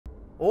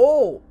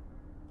Oh!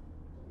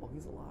 Oh,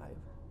 he's alive.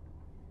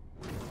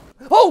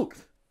 Oh!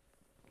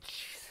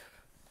 Jeez.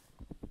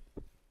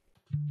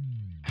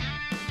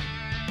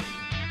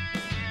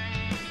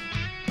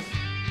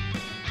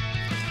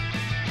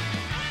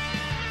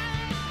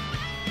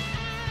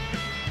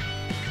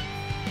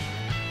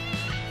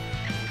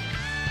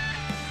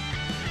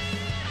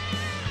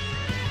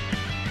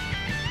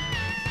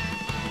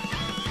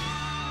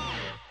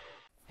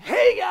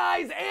 Hey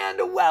guys,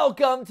 and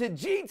welcome to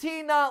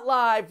GT Not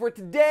Live, where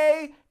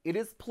today it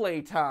is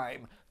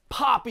playtime.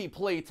 Poppy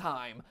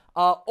Playtime.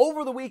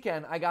 Over the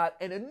weekend, I got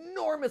an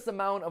enormous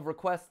amount of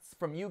requests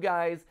from you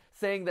guys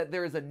saying that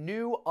there is a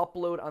new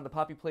upload on the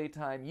Poppy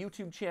Playtime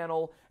YouTube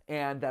channel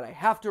and that I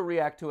have to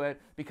react to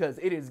it because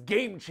it is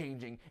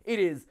game-changing. It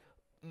is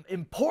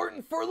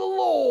important for the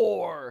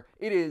lore.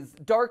 It is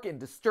dark and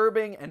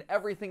disturbing and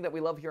everything that we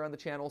love here on the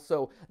channel.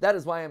 So that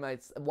is why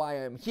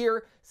I'm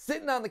here,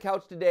 sitting on the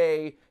couch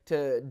today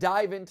to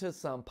dive into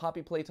some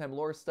Poppy Playtime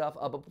lore stuff.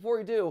 But before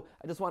we do,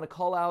 I just want to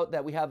call out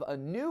that we have a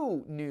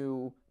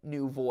new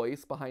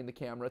voice behind the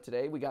camera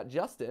today. We got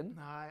Justin.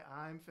 Hi,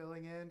 I'm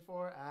filling in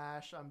for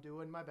Ash. I'm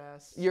doing my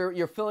best.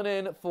 You're filling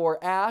in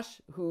for Ash,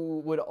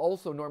 who would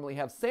also normally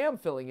have Sam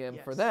filling in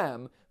for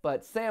them,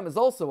 but Sam is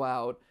also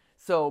out.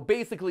 So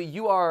basically,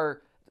 you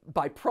are,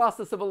 by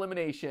process of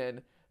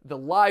elimination, the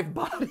live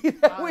body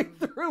that we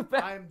threw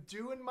back. I'm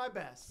doing my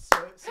best.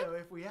 So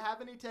if we have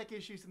any tech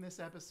issues in this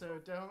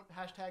episode, don't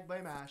hashtag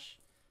blame Ash,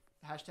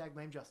 hashtag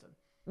blame Justin.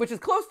 Which is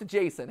close to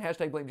Jason,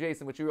 hashtag blame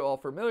Jason, which you're all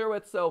familiar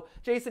with. So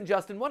Jason,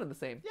 Justin, one and the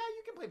same. Yeah,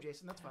 you can blame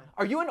Jason. That's fine.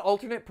 Are you an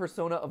alternate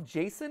persona of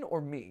Jason or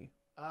me?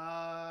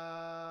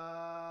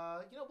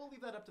 We'll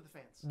leave that up to the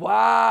fans.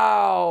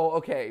 Wow.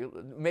 Okay.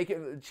 Make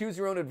it, choose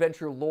your own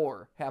adventure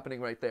lore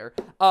happening right there.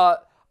 I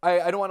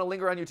don't want to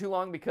linger on you too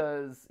long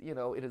because, you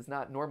know, it is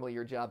not normally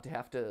your job to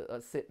have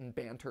to sit and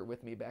banter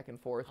with me back and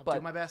forth. I'll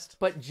do my best.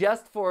 But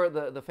just for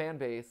the fan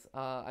base,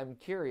 I'm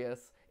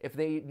curious if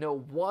they know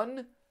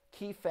one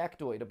key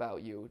factoid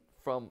about you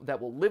that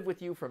will live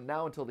with you from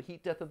now until the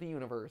heat death of the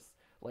universe.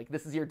 Like,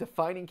 this is your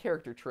defining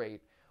character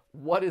trait.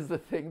 What is the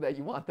thing that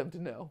you want them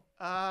to know?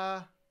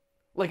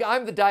 Like,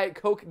 I'm the Diet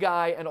Coke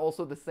guy and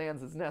also the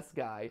Sans' Nest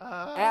guy.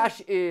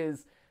 Ash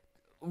is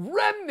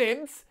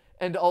Remnants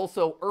and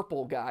also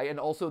Urple guy and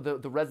also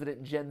the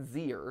resident Gen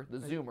Zer, the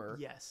Zoomer.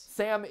 Yes.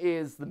 Sam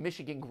is the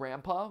Michigan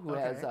grandpa who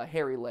has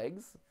hairy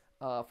legs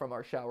from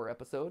our shower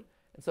episode.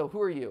 And so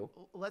who are you?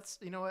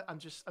 You know what?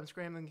 I'm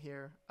scrambling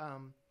here.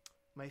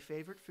 My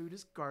favorite food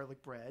is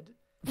garlic bread.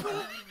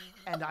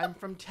 And I'm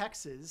from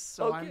Texas,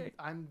 so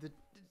I'm the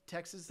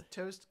Texas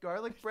toast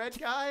garlic bread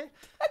guy.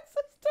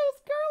 Texas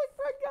toast garlic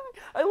bread guy.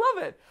 I love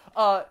it.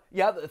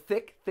 Yeah, the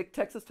thick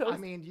Texas toast. I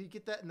mean, you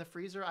get that in the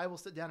freezer. I will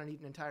sit down and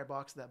eat an entire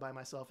box of that by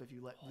myself if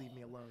you leave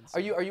me alone. So.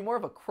 Are you more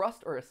of a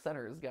crust or a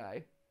centers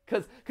guy?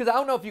 Because I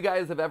don't know if you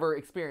guys have ever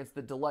experienced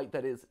the delight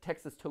that is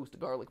Texas toast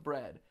garlic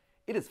bread.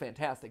 It is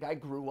fantastic. I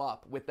grew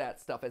up with that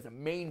stuff as a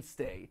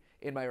mainstay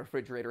in my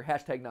refrigerator.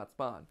 Hashtag not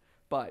spawn.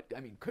 But,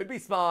 I mean, could be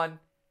spawn.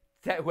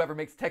 Whoever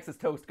makes Texas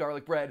toast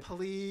garlic bread.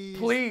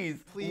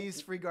 Please,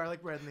 free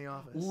garlic bread in the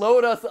office.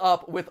 Load us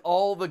up with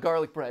all the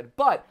garlic bread.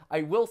 But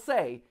I will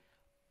say,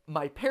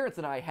 my parents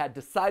and I had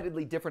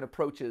decidedly different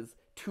approaches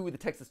to the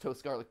Texas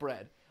toast garlic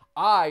bread.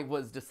 I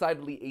was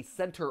decidedly a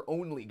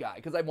center-only guy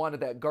because I wanted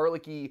that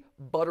garlicky,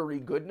 buttery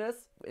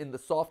goodness in the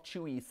soft,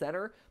 chewy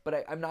center.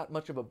 But I'm not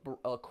much of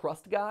a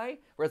crust guy,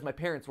 whereas my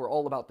parents were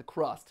all about the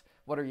crust.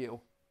 What are you?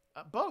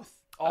 Both.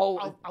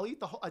 I'll eat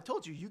the whole. I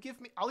told you.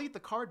 I'll eat the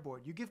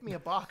cardboard. You give me a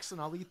box, and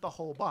I'll eat the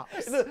whole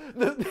box.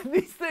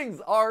 These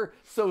things are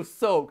so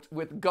soaked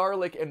with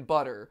garlic and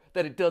butter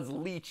that it does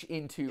leach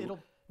into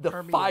the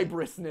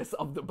fibrousness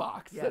of the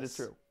box. Yes. That is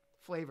true.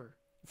 Flavor.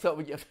 So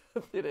yes,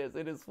 it is.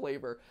 It is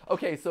flavor.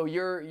 Okay, so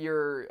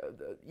you're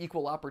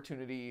equal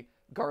opportunity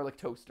garlic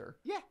toaster.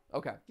 Yeah.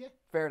 Okay. Yeah.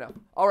 Fair enough.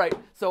 All right.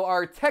 So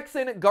our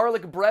Texan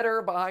garlic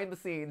breader behind the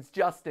scenes,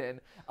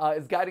 Justin,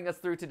 is guiding us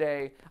through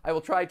today. I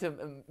will try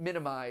to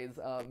minimize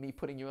me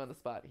putting you on the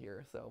spot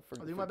here. So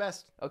I'll do my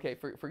best. Okay.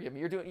 Forgive me.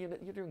 You're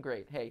doing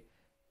great. Hey.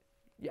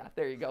 Yeah,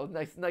 there you go.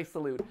 Nice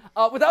salute.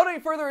 Without any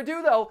further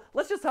ado, though,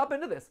 let's just hop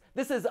into this.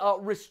 This is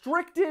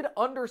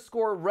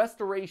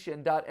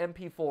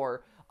restricted_restoration.mp4.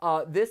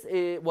 This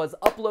was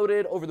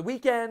uploaded over the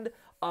weekend.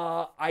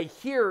 I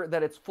hear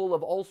that it's full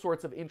of all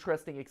sorts of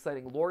interesting,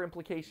 exciting lore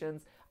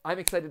implications. I'm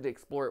excited to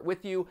explore it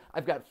with you.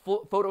 I've got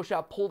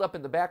Photoshop pulled up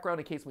in the background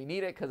in case we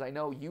need it, because I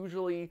know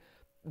usually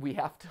we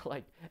have to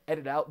like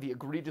edit out the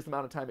egregious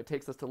amount of time it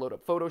takes us to load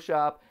up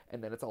Photoshop,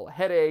 and then it's all a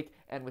headache.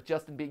 And with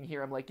Justin being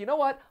here, I'm like, you know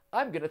what?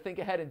 I'm going to think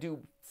ahead and do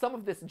some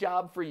of this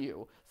job for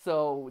you.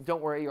 So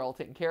don't worry, you're all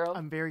taken care of.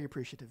 I'm very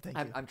appreciative. Thank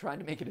you. I'm trying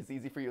to make it as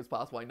easy for you as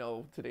possible. I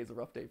know today's a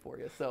rough day for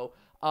you. So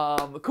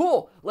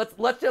cool.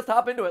 Let's just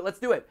hop into it. Let's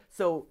do it.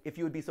 So if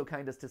you would be so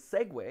kind as to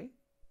segue.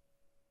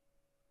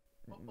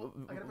 I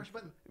gotta push a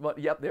button. Well,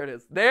 yep, there it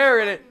is. There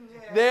it is.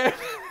 Yeah. There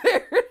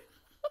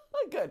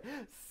Good.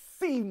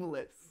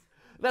 Seamless.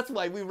 That's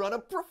why we run a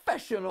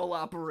professional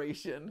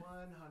operation. 100%.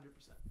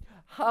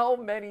 How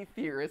many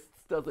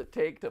theorists does it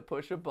take to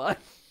push a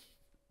button?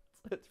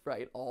 That's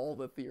right, all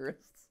the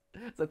theorists.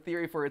 It's a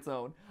theory for its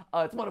own.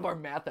 It's one of our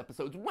math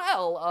episodes.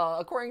 Well,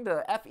 according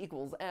to F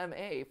equals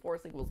MA,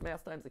 force equals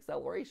mass times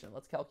acceleration.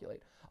 Let's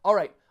calculate. All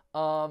right,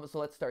 so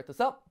let's start this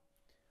up.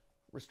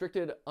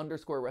 Restricted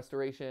 _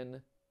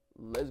 restoration.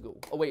 Let's go.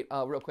 Oh, wait,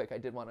 real quick. I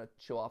did want to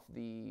show off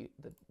the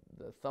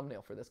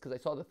thumbnail for this because I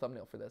saw the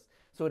thumbnail for this.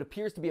 So it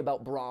appears to be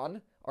about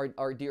Bron,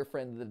 our dear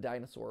friend, the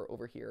dinosaur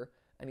over here.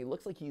 And he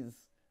looks like he's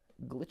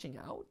glitching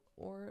out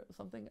or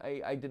something.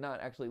 I did not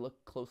actually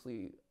look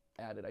closely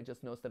at it. I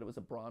just noticed that it was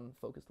a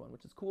Bron-focused one,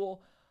 which is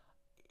cool.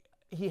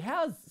 He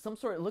has some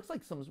sort of, it looks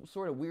like some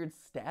sort of weird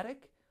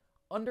static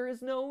under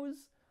his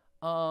nose.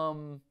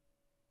 I'm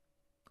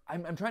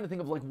trying to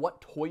think of like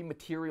what toy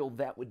material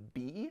that would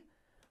be.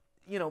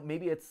 You know,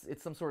 maybe it's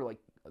some sort of like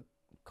a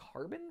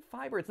carbon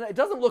fiber. It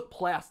doesn't look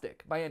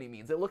plastic by any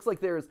means. It looks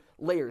like there's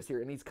layers here,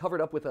 and he's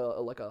covered up with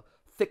like a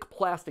thick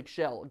plastic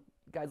shell.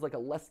 Guy's like a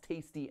less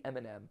tasty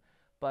M&M.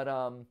 But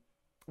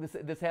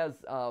this has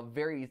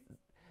very,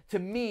 to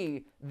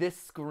me, this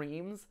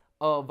screams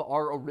of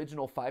our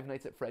original Five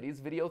Nights at Freddy's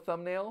video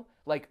thumbnail,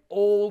 like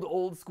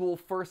old school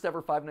first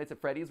ever Five Nights at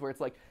Freddy's, where it's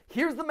like,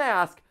 here's the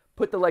mask,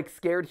 put the like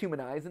scared human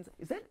eyes in.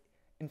 Is that,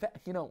 in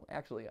fact, you know,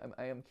 actually,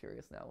 I am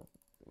curious now.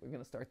 We're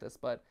gonna start this,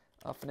 but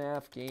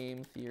FNAF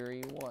Game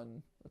Theory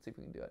 1. Let's see if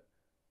we can do it.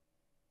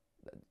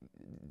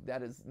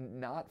 That is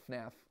not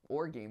FNAF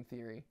or Game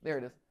Theory. There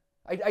it is.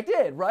 I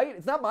did, right?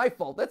 It's not my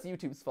fault. That's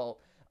YouTube's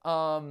fault.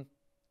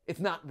 It's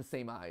not the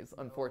same eyes,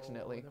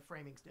 unfortunately. Oh, the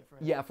framing's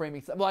different. Yeah,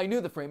 framing. Well, I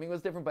knew the framing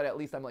was different, but at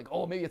least I'm like,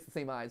 oh, maybe it's the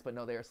same eyes, but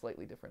no, they are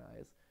slightly different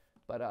eyes.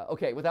 But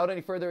okay, without any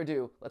further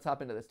ado, let's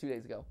hop into this 2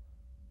 days ago.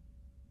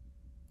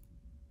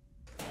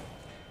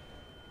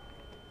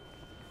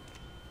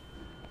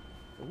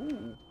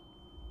 Ooh.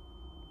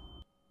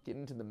 Get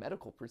into the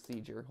medical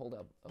procedure. Hold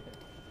up. Okay.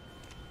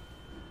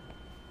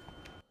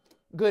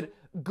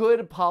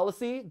 Good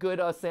policy.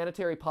 Good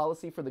sanitary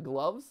policy for the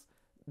gloves.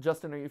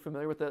 Justin, are you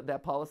familiar with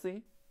that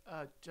policy?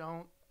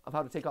 Don't. Of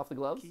how to take off the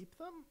gloves? Keep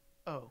them?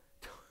 Oh.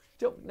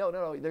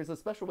 No. There's a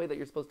special way that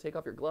you're supposed to take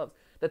off your gloves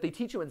that they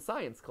teach you in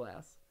science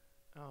class.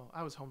 Oh,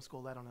 I was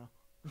homeschooled. I don't know.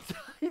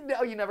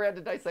 No, you never had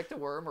to dissect a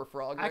worm or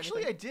frog or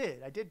Actually,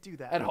 anything? I did do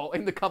that. At home,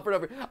 in the comfort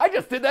of it. I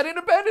just did that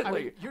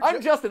independently.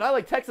 I'm Justin. I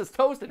like Texas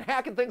toast and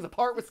hacking things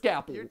apart with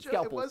scalpels.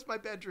 It was my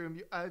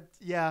bedroom.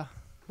 Yeah.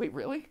 Wait,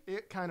 really?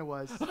 It kind of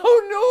was.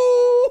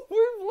 Oh, no!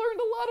 We've learned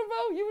a lot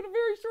about you in a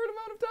very short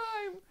amount of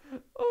time.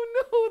 Oh,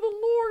 no, the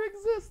lore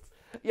exists.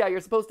 Yeah,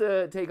 you're supposed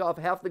to take off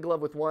half the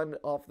glove with one,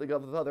 off the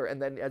glove with the other, and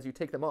then as you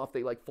take them off,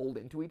 they like fold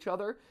into each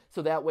other.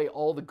 So that way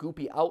all the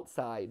goopy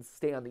outsides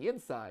stay on the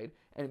inside,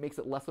 and it makes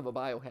it less of a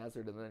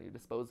biohazard, and then you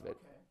dispose of it.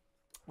 Okay.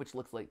 Which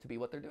looks like to be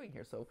what they're doing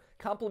here. So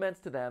compliments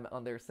to them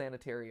on their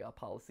sanitary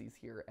policies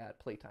here at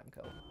Playtime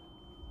Co.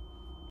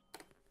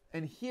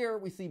 And here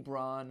we see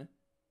Bron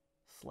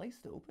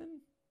sliced open.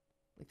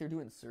 Like they're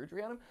doing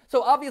surgery on him.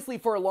 So obviously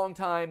for a long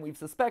time we've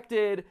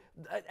suspected,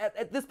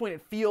 at this point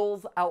it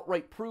feels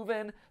outright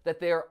proven that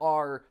there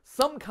are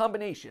some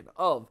combination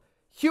of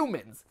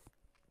humans,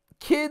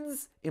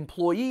 kids,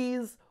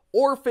 employees,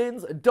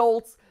 orphans,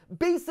 adults,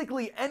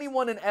 basically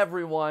anyone and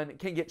everyone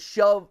can get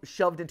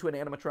shoved into an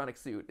animatronic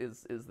suit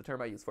is the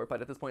term I use for it.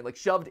 But at this point, like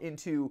shoved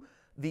into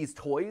these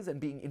toys and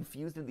being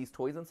infused in these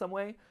toys in some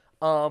way.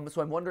 So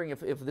I'm wondering if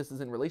this is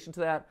in relation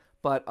to that.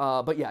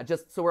 But yeah,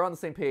 just so we're on the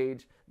same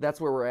page, that's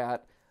where we're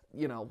at.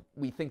 You know,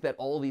 we think that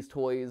all of these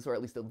toys, or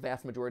at least the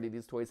vast majority of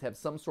these toys, have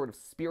some sort of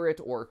spirit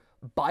or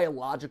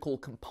biological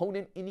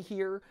component in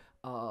here,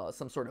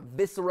 some sort of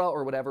viscera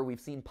or whatever. We've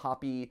seen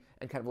Poppy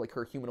and kind of like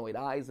her humanoid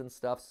eyes and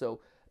stuff. So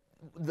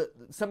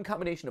some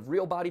combination of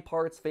real body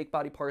parts, fake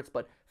body parts,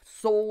 but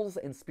souls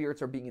and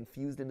spirits are being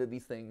infused into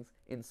these things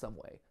in some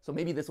way. So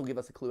maybe this will give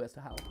us a clue as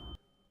to how.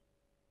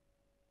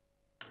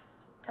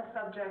 Test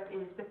subject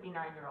is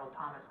 59-year-old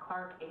Thomas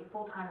Clark, a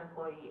full-time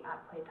employee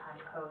at Playtime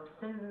Co.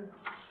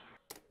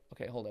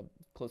 Okay, hold up.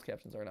 Closed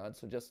captions aren't on,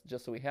 so just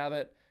so we have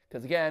it,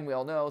 because again, we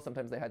all know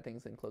sometimes they had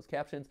things in closed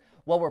captions.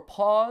 While we're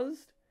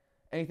paused,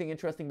 anything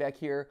interesting back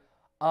here?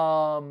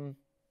 I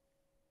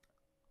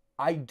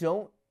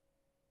don't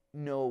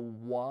know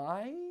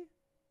why.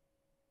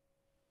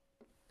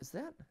 Is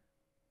that?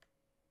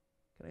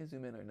 Can I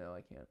zoom in or no?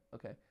 I can't.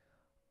 Okay.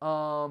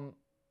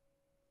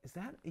 Is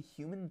that a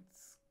human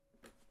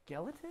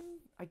skeleton?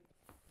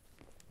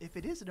 If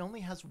it is, it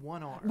only has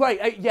one arm.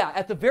 Right, yeah,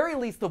 at the very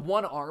least, the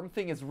one arm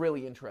thing is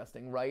really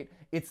interesting, right?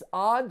 It's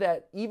odd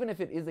that even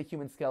if it is a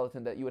human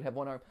skeleton that you would have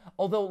one arm.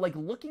 Although, like,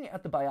 looking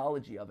at the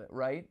biology of it,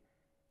 right?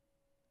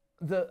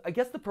 I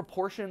guess the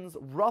proportions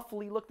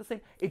roughly look the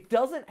same. It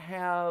doesn't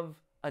have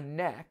a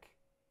neck.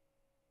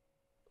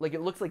 Like,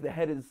 it looks like the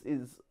head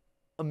is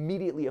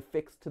immediately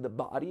affixed to the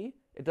body.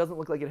 It doesn't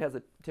look like it has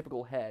a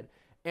typical head.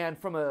 And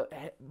from a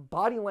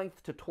body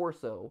length to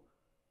torso,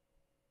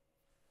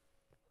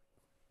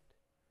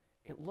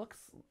 it looks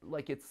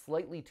like it's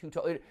slightly too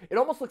tall. It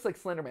almost looks like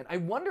Slender Man. I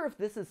wonder if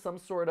this is some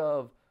sort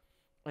of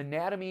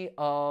anatomy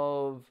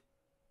of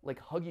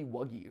like Huggy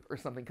Wuggy or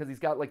something, because he's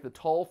got like the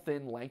tall,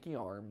 thin, lanky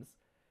arms.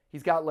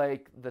 He's got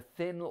like the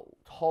thin,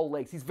 tall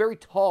legs. He's very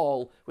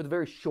tall with a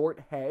very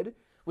short head,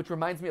 which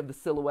reminds me of the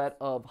silhouette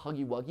of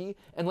Huggy Wuggy.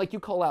 And like you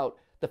call out,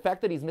 the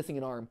fact that he's missing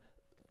an arm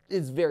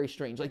is very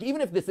strange. Like,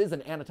 even if this is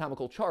an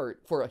anatomical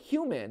chart for a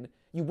human,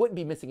 you wouldn't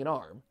be missing an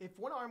arm. If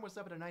one arm was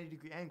up at a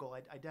 90-degree angle,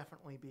 I'd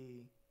definitely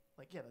be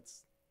like, yeah,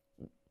 that's...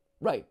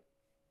 Right.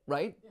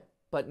 Right? Yeah.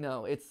 But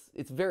no, it's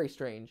very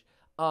strange.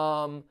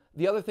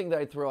 The other thing that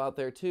I'd throw out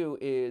there, too,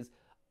 is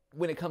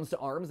when it comes to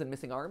arms and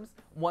missing arms,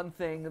 one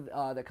thing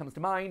that comes to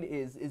mind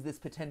is this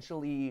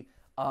potentially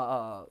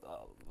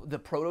the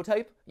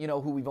prototype, you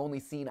know, who we've only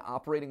seen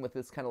operating with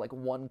this kind of like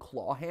one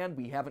claw hand.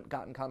 We haven't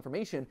gotten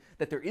confirmation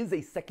that there is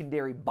a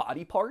secondary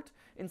body part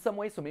in some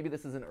way, so maybe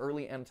this is an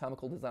early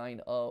anatomical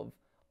design of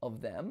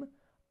them.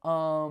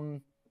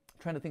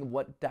 Trying to think of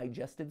what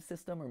digestive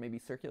system or maybe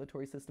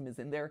circulatory system is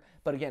in there,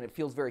 but again, it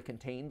feels very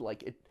contained.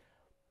 Like,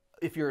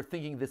 if you're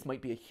thinking this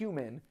might be a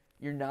human,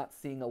 you're not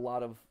seeing a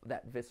lot of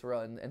that viscera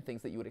and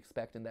things that you would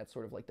expect in that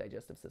sort of like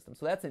digestive system.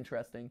 So that's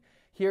interesting.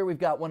 Here we've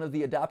got one of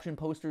the adoption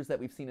posters that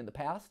we've seen in the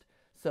past.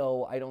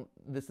 So I don't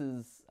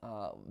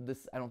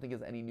think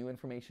is any new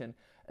information.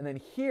 And then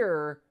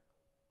here,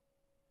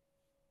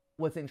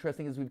 what's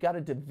interesting is we've got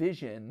a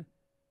division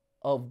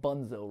of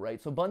Bunzo, right?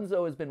 So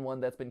Bunzo has been one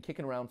that's been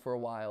kicking around for a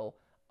while.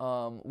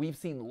 We've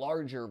seen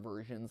larger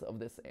versions of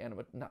this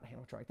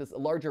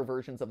larger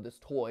versions of this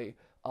toy,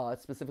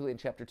 specifically in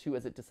Chapter 2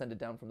 as it descended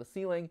down from the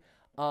ceiling.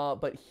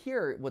 But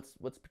here,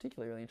 what's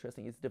particularly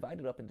interesting is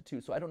divided up into two.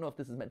 So I don't know if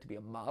this is meant to be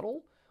a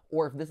model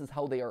or if this is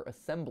how they are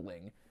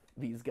assembling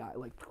these guys,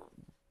 like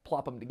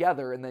plop them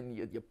together and then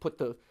you put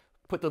the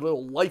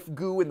little life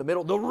goo in the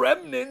middle, the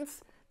remnants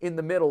in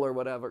the middle or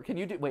whatever. Can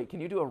you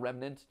do a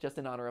remnant just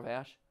in honor of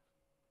Ash?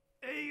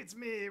 Hey, it's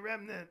me,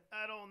 Remnant.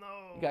 I don't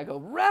know. You gotta go,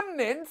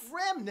 Remnant?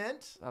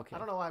 Remnant? Okay. I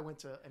don't know why I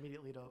went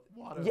immediately to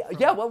Watto.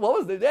 Yeah, what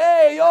was it?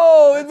 Hey,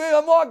 yo, it's me,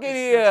 I'm walking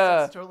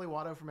here. It's totally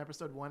Watto from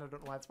episode 1. I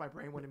don't know why my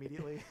brain went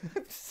immediately.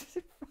 It's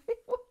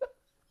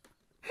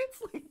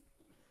like,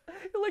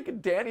 you're like a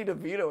Danny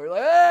DeVito. You're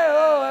like, hey,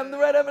 oh, I'm the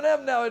red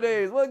M&M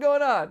nowadays. What's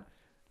going on?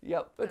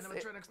 Yep.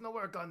 Animatronics no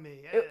work on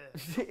me.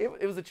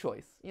 It was a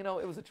choice. You know,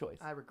 it was a choice.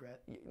 I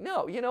regret.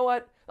 No, you know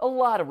what? A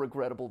lot of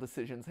regrettable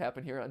decisions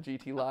happen here on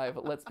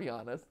GTLive, let's be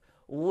honest.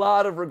 A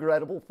lot of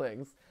regrettable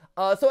things.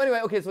 So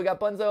anyway, okay, so we got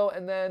Bunzo,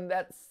 and then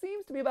that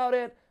seems to be about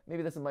it.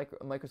 Maybe this is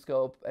a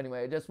microscope.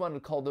 Anyway, I just wanted to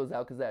call those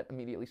out because that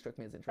immediately struck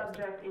me as interesting.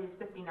 Subject is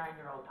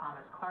 59-year-old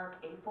Thomas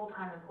Clark, a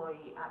full-time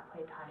employee at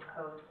Playtime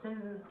Co.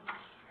 since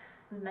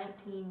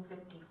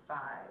 1955.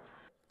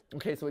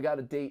 Okay, so we got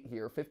a date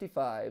here,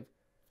 55.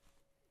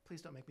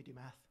 Please don't make me do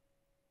math.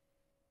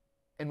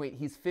 And wait,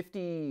 he's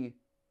 50,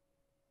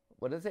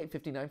 what did it say,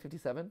 59,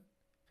 57?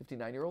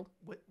 59-year-old?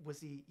 Was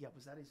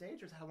that his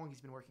age, or is that how long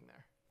he's been working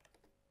there?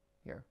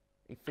 Here,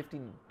 a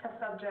 15... Test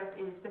subject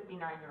is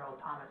 59-year-old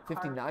Thomas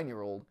Clark.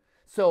 59-year-old.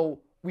 So,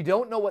 we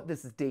don't know what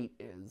this date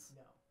is.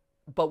 No.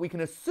 But we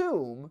can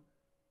assume,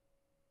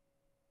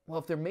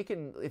 well,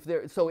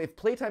 if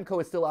Playtime Co.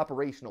 is still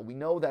operational, we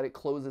know that it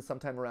closes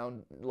sometime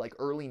around, like,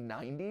 early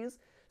 90s.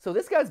 So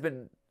this guy's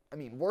been...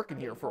 working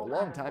here for a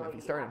long time if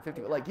he started in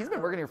 50. Like, he's been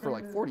working here for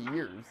like 40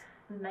 years.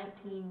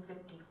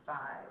 1955.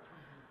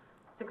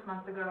 6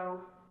 months ago.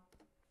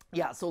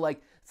 Yeah, so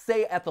like,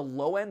 say at the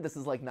low end, this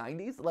is like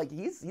 90s. Like,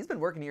 he's been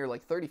working here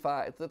like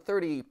 35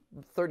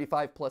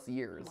 plus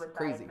years.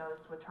 Crazy.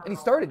 And he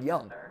started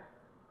young.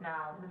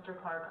 Now, Mr.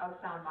 Clark, of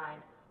sound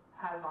mind,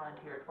 has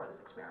volunteered for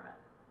this experiment.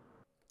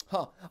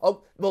 Huh.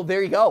 Oh, well,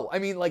 there you go.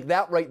 Like,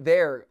 that right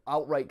there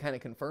outright kind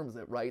of confirms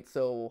it, right?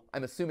 So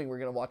I'm assuming we're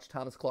going to watch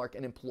Thomas Clark,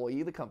 an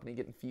employee of the company,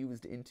 get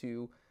infused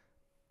into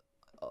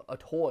a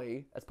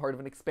toy as part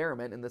of an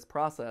experiment in this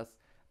process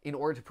in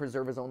order to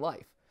preserve his own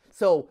life.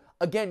 So,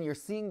 again, you're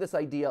seeing this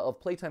idea of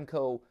Playtime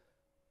Co.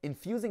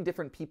 infusing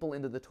different people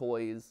into the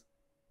toys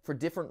for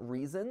different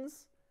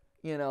reasons.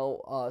 You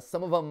know,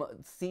 some of them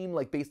seem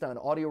like, based on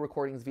audio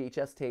recordings,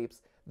 VHS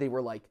tapes, they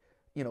were like,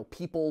 you know,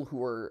 people who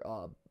were...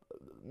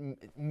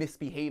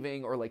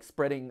 misbehaving or like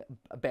spreading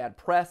bad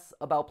press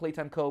about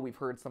Playtime Co. We've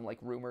heard some like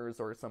rumors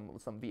or some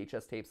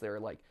VHS tapes that are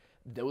like,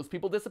 those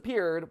people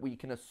disappeared. We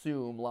can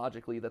assume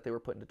logically that they were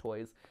put into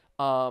toys.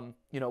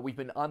 You know, we've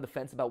been on the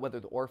fence about whether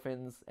the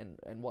orphans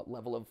and what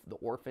level of the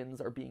orphans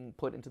are being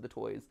put into the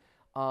toys.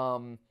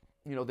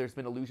 You know, there's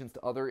been allusions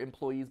to other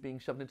employees being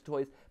shoved into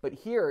toys. But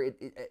here,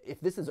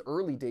 if this is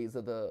early days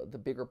of the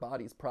Bigger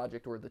Bodies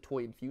project or the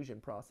toy infusion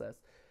process,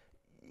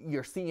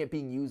 you're seeing it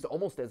being used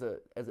almost as a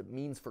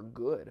means for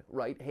good,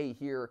 right? Hey,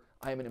 here,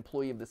 I am an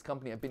employee of this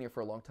company. I've been here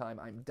for a long time.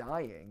 I'm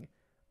dying.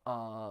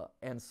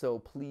 And so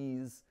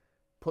please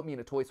put me in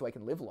a toy so I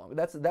can live longer.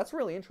 That's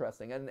really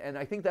interesting. And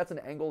I think that's an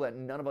angle that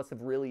none of us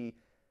have really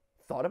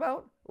thought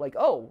about. Like,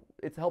 oh,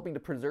 it's helping to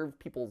preserve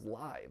people's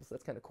lives.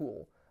 That's kind of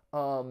cool.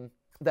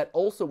 That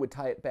also would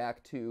tie it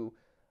back to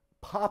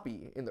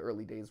Poppy in the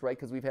early days, right?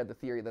 Because we've had the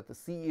theory that the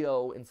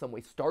CEO in some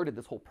way started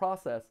this whole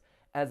process,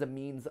 as a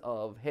means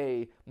of,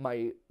 hey,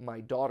 my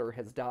daughter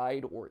has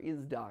died or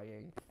is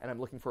dying, and I'm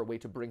looking for a way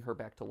to bring her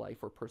back to life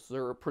or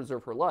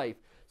preserve her life.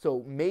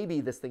 So maybe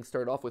this thing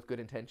started off with good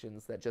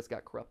intentions that just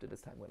got corrupted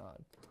as time went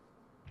on.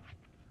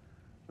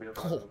 We have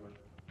movement.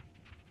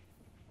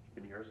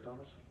 Can you hear us,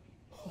 Thomas?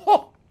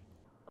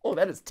 Oh,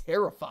 that is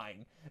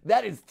terrifying.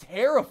 That is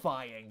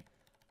terrifying.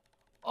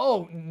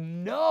 Oh,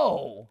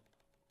 no.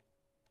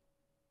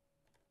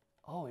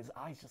 Oh, his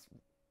eyes just...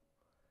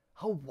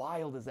 How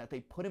wild is that?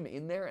 They put him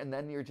in there, and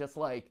then you're just,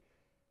 like,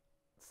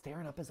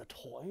 staring up as a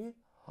toy?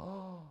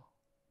 Oh.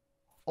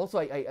 Also,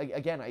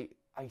 I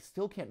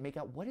still can't make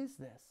out, what is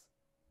this?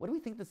 What do we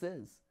think this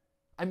is?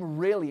 I'm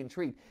really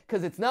intrigued,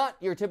 because it's not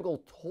your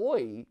typical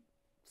toy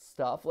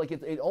stuff. Like,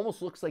 it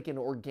almost looks like an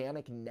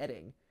organic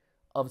netting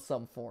of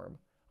some form.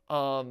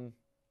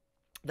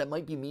 That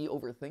might be me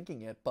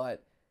overthinking it,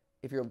 but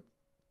if you're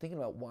thinking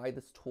about why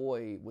this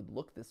toy would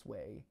look this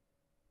way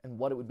and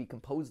what it would be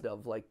composed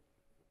of, like,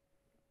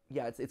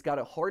 yeah, it's got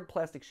a hard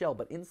plastic shell,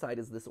 but inside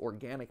is this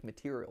organic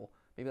material.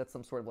 Maybe that's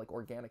some sort of like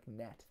organic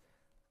net.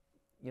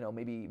 You know,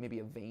 maybe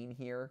a vein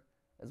here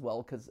as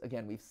well, because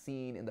again, we've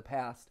seen in the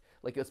past,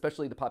 like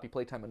especially the Poppy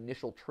Playtime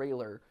initial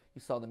trailer,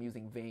 you saw them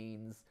using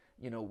veins.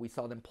 You know, we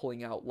saw them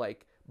pulling out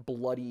like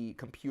bloody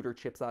computer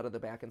chips out of the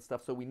back and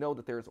stuff. So we know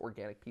that there's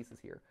organic pieces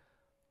here.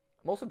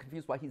 I'm also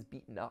confused why he's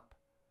beaten up.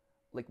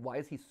 Like, why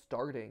is he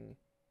starting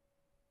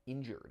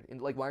injured?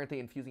 And like, why aren't they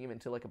infusing him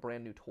into like a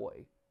brand new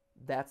toy?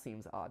 That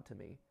seems odd to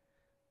me.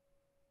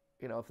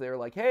 You know, if they're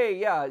like, hey,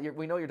 yeah,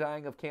 we know you're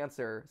dying of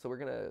cancer, so we're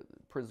going to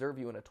preserve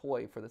you in a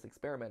toy for this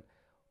experiment.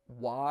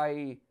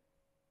 Why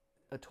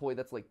a toy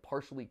that's like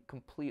partially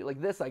complete?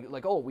 Like this,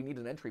 like, oh, we need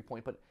an entry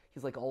point, but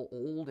he's like all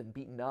old and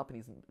beaten up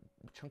and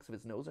chunks of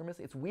his nose are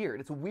missing. It's weird.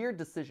 It's a weird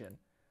decision.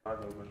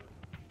 Movement.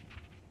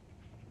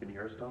 Can you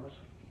hear us, Thomas?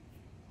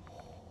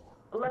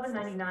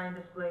 1199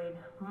 displayed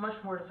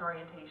much more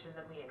disorientation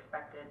than we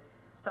expected.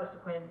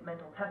 Subsequent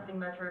mental testing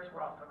metrics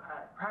were also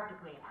cut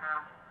practically in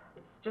half.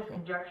 It's just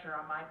conjecture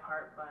on my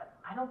part, but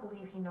I don't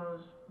believe he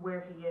knows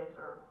where he is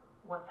or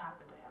what's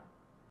happened to him.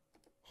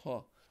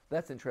 Huh.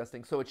 That's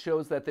interesting. So it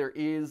shows that there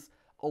is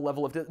a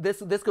level of...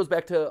 This goes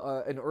back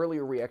to an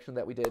earlier reaction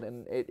that we did,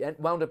 and it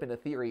wound up in a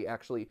theory,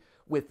 actually,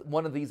 with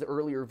one of these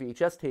earlier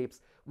VHS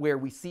tapes where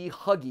we see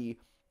Huggy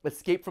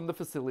escape from the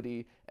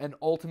facility and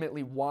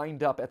ultimately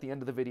wind up at the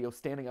end of the video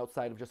standing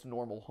outside of just a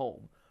normal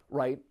home,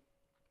 right?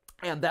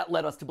 And that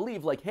led us to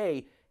believe, like,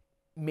 hey,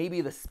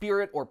 maybe the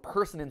spirit or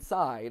person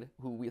inside,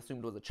 who we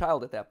assumed was a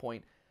child at that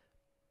point,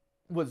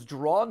 was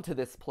drawn to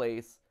this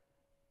place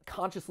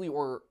consciously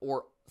or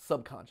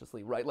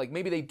subconsciously, right? Like,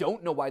 maybe they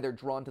don't know why they're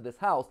drawn to this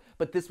house,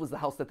 but this was the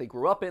house that they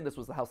grew up in, this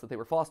was the house that they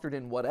were fostered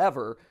in,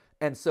 whatever.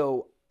 And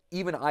so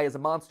even I, as a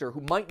monster,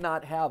 who might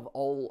not have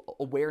all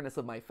awareness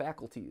of my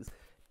faculties,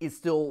 is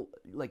still,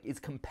 like, is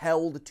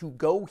compelled to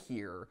go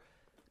here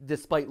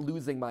despite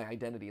losing my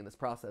identity in this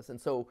process. And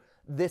so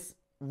this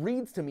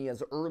reads to me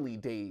as early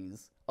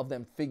days of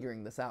them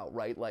figuring this out,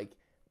 right? Like,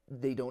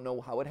 they don't know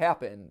how it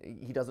happened.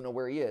 He doesn't know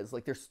where he is.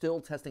 Like, they're still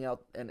testing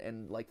out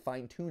and like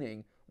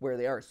fine-tuning where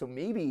they are. So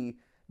maybe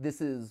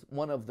this is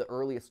one of the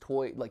earliest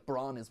like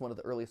Bron is one of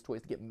the earliest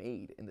toys to get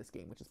made in this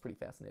game, which is pretty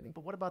fascinating.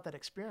 But what about that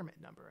experiment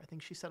number? I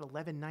think she said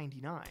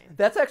 1199.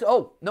 That's actually,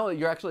 oh, no,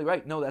 you're actually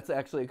right. No, that's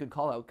actually a good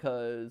call out,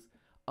 because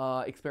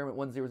experiment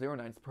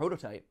 1009 is the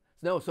prototype.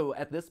 No, so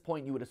at this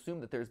point you would assume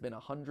that there's been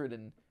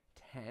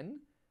 110?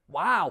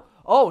 Wow.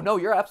 Oh, no,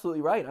 you're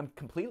absolutely right. I'm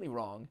completely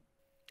wrong.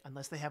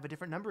 Unless they have a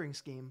different numbering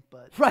scheme,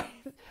 but... Right.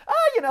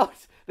 You know,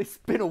 they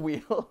spin a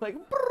wheel, like,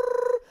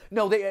 brrr.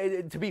 No,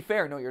 to be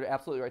fair, no, you're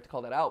absolutely right to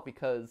call that out,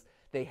 because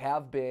they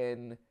have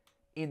been,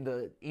 in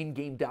the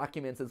in-game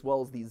documents as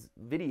well as these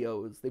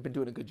videos, they've been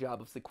doing a good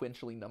job of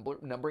sequentially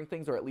numbering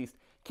things, or at least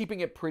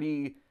keeping it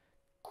pretty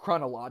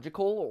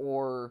chronological,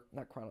 or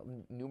not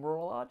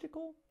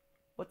numerological?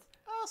 What's...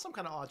 some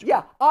kind of logical.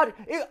 Yeah,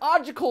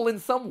 logical in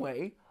some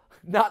way.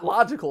 Not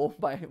logical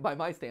by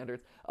my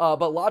standards,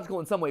 but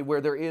logical in some way,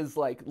 where there is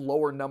like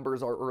lower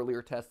numbers are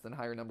earlier tests and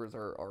higher numbers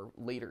are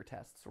later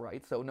tests,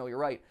 right? So no, you're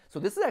right. So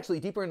this is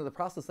actually deeper into the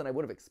process than I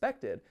would have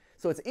expected.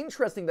 So it's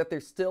interesting that they're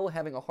still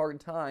having a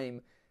hard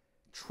time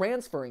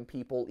transferring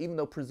people, even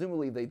though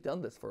presumably they've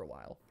done this for a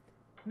while.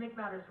 To make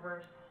matters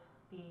worse,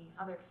 the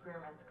other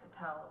experiments could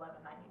tell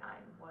 1199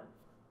 was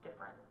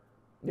different.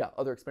 Yeah,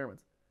 other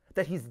experiments.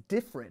 That he's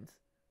different.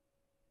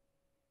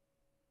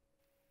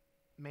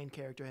 Main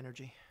character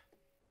energy.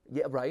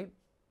 Yeah, right?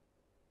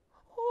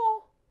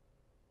 Oh,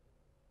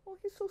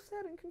 he's so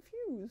sad and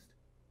confused.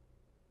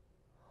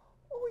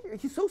 Oh,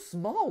 he's so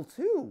small,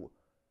 too.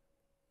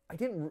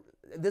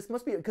 This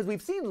must be, because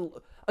we've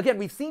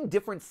seen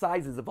different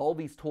sizes of all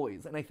these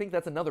toys, and I think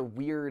that's another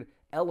weird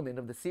element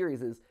of the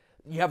series is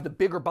you have the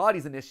bigger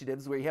bodies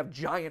initiatives where you have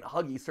giant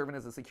Huggy serving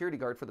as a security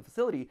guard for the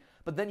facility,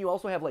 but then you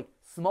also have, like,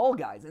 small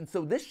guys. And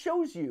so this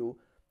shows you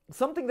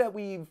something that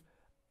we've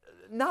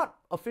not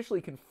officially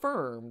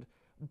confirmed,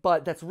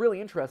 but that's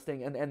really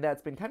interesting, and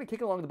that's been kind of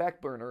kicking along the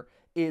back burner,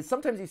 is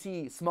sometimes you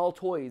see small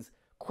toys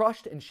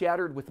crushed and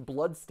shattered with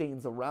blood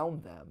stains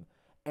around them,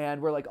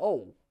 and we're like,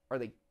 oh, are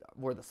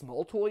were the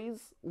small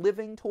toys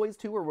living toys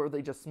too, or were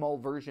they just small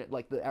version,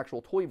 like the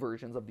actual toy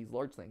versions of these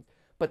large things?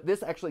 But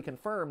this actually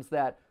confirms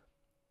that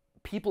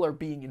people are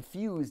being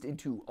infused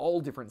into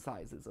all different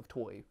sizes of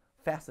toy.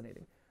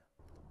 Fascinating.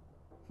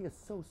 He is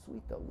so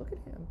sweet though. Look at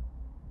him.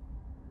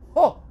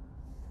 Oh,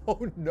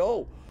 oh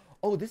no.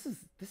 Oh, this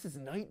is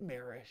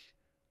nightmarish.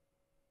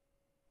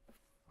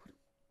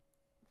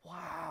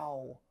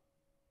 Wow.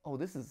 Oh,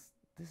 this is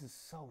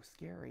so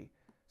scary.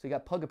 So you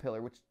got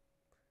Pugapillar, which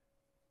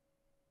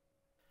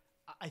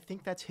I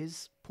think that's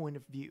his point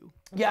of view.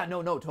 yeah,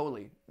 no,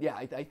 totally. Yeah,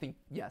 I think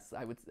yes,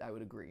 I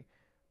would agree.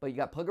 But you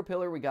got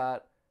Pugapillar, we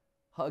got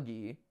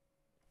Huggy.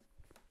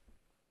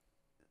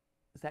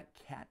 Is that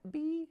Cat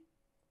Bee?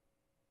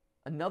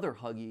 Another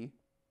Huggy,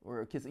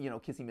 or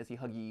Kissy Missy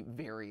Huggy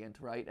variant,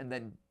 right? And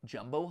then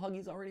Jumbo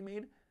Huggy's already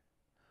made,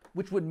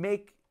 which would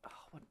make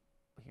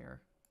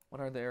what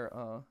are their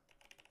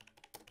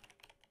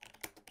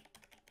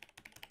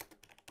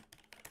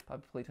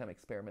Poppy Playtime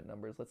experiment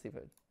numbers? Let's see if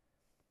it.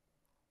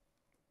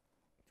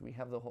 Do we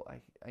have the whole?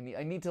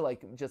 I need to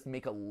like just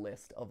make a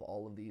list of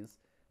all of these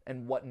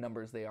and what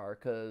numbers they are,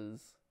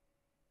 cause.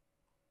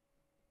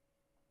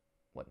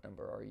 What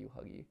number are you,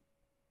 Huggy?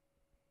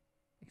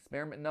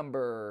 Experiment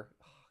number.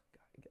 Oh,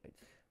 God.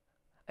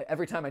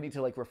 Every time I need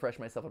to like refresh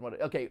myself on what.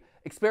 Okay,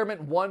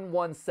 experiment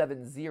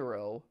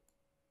 1170.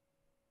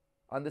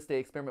 On this day,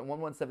 experiment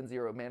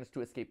 1170 managed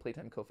to escape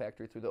Playtime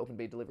Co-Factory through the open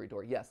bay delivery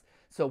door. Yes.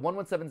 So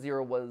 1170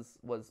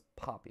 was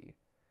Poppy.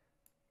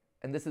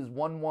 And this is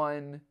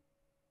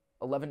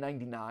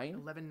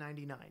 1199.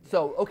 1199.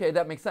 So, okay,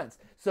 that makes sense.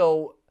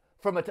 So,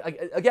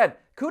 again,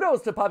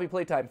 kudos to Poppy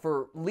Playtime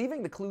for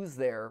leaving the clues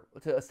there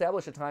to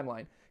establish a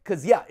timeline.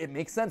 Because, yeah, it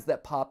makes sense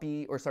that that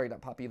Huggy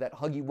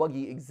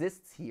Wuggy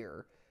exists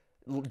here.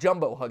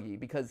 Jumbo Huggy,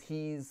 because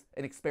he's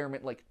an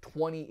experiment like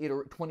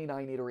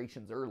 29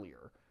 iterations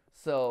earlier.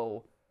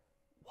 So,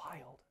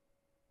 wild.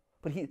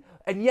 But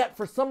and yet,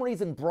 for some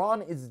reason,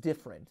 Bron is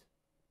different.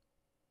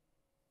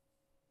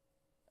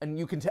 And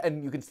you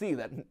can see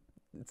that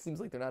it seems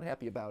like they're not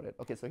happy about it.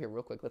 Okay, so here,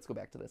 real quick, let's go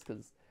back to this,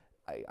 because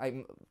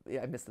I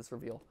missed this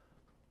reveal.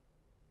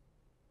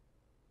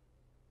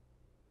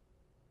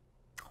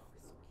 Oh,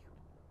 he's so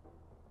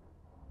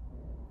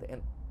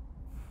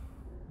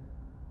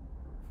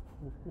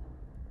cute.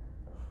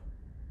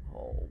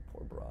 Oh,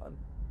 poor Bron.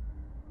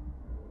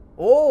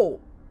 Oh!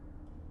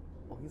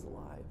 Oh, he's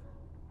alive.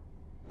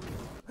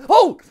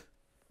 Oh!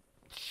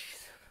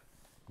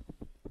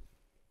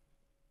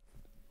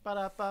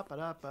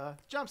 Ba-da-ba-ba-da-ba.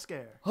 Jump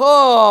scare.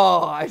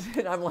 Oh!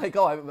 I'm like,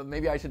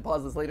 maybe I should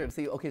pause this later and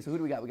see. Okay, so who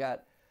do we got? We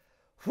got...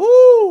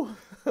 Whoo!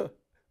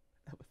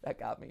 That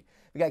got me.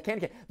 We got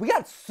Candy Cat. We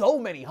got so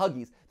many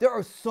Huggies. There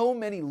are so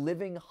many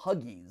living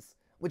Huggies,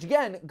 which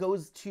again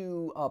goes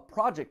to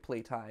Project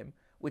Playtime,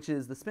 which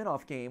is the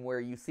spin-off game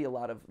where you see a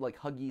lot of like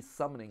Huggies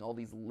summoning all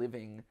these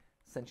living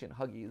sentient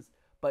Huggies.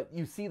 But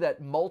you see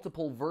that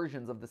multiple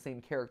versions of the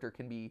same character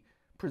can be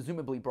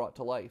presumably brought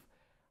to life.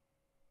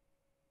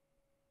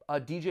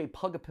 DJ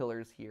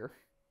Pugapillar's here.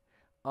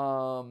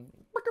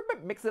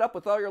 Mix it up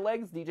with all your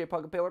legs, DJ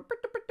Pugapillar.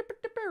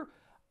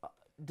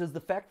 Does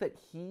the fact that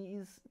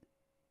he's...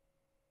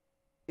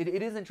 It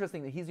is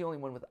interesting that he's the only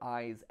one with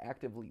eyes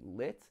actively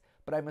lit,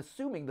 but I'm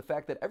assuming the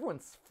fact that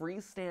everyone's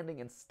freestanding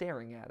and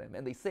staring at him,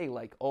 and they say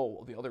like,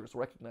 oh, the others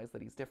recognize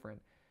that he's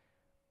different,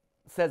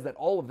 says that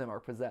all of them are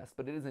possessed,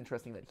 but it is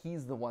interesting that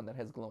he's the one that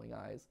has glowing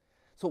eyes.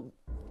 So...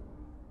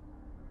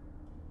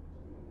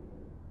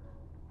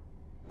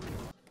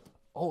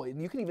 Oh,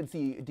 and you can even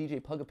see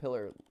DJ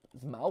Pugapillar's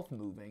mouth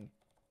moving.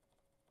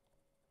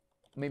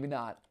 Maybe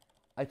not.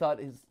 I thought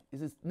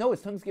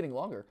his tongue's getting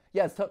longer.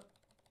 Yeah,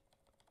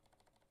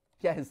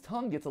 his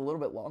tongue gets a little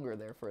bit longer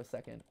there for a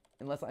second.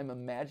 Unless I'm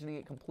imagining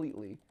it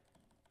completely.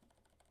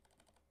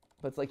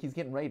 But it's like he's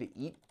getting ready to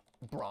eat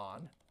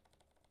Bron.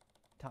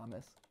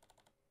 Thomas.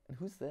 And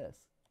who's this?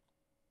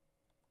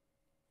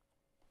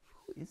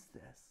 Who is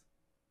this?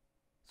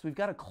 So we've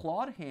got a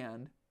clawed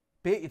hand.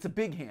 It's a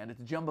big hand. It's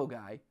a jumbo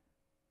guy.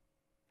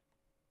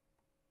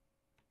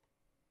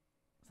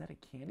 Is that a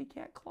Candy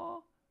Cat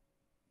claw?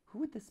 Who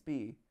would this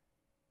be?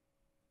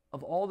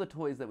 Of all the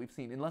toys that we've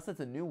seen, unless it's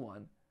a new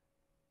one.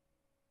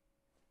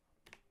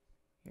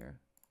 Here.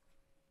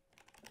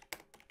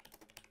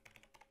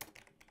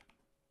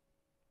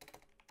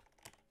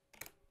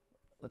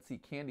 Let's see,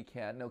 Candy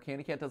Cat. No,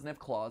 Candy Cat doesn't have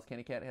claws.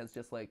 Candy Cat has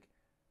just like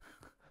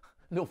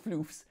no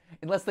floofs.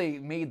 Unless they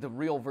made the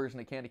real version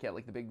of Candy Cat,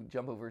 like the big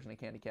jumbo version of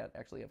Candy Cat,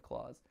 actually have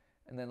claws.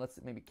 And then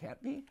maybe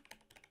Cat Bee?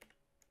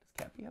 Does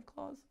Cat Bee have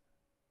claws?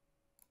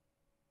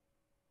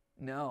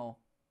 No.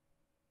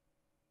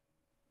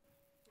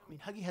 I mean,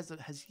 Huggy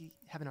has he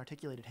have an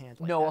articulated hand?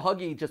 Like no, that?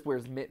 Huggy just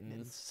wears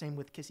mittens. Same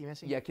with Kissy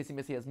Missy. Yeah, Kissy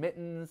Missy has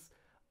mittens.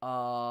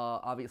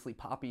 Obviously,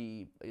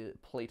 Poppy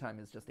Playtime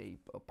is just a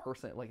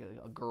person, like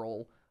a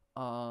girl.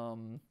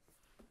 Poppy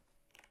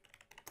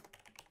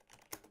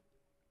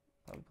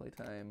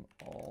Playtime,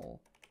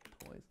 all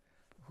toys.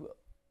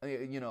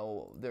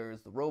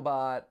 There's the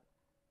robot.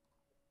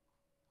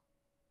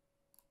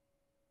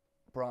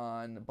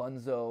 Bron,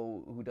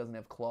 Bunzo, who doesn't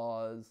have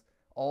claws.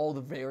 All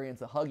the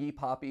variants of Huggy,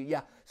 Poppy.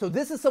 Yeah. So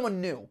this is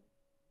someone new,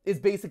 is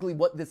basically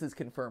what this is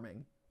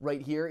confirming.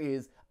 Right here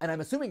is, and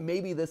I'm assuming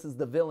maybe this is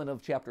the villain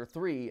of Chapter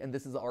 3, and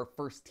this is our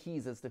first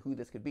tease as to who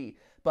this could be.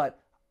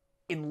 But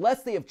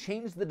unless they have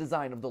changed the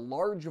design of the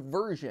large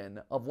version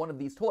of one of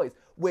these toys,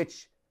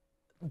 which,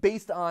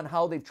 based on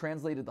how they've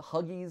translated the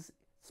Huggies,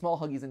 small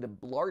Huggies into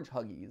large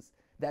Huggies,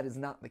 that is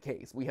not the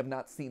case. We have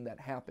not seen that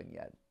happen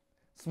yet.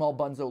 Small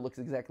Bunzo looks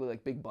exactly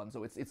like Big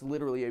Bunzo. It's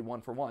literally a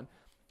one-for-one.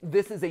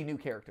 This is a new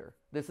character.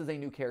 This is a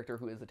new character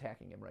who is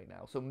attacking him right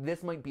now. So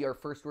this might be our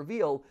first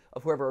reveal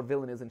of whoever our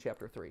villain is in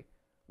Chapter 3,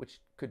 which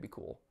could be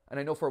cool. And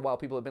I know for a while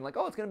people have been like,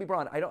 oh, it's going to be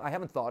Bron. I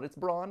haven't thought it's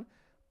Bron,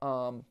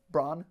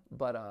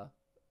 but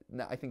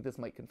no, I think this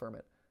might confirm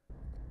it.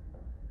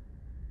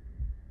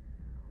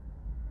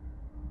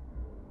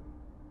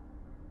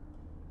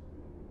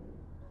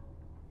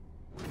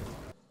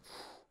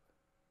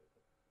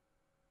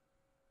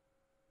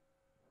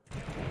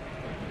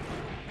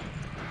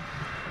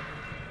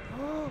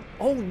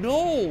 Oh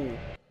no!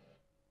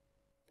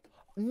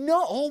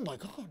 No! Oh my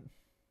god!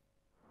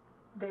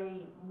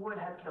 They would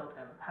have killed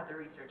him had the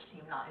research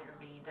team not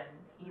intervened, and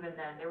even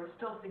then, there was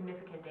still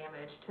significant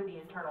damage to the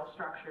internal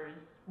structures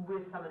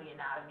with some of the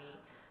anatomy,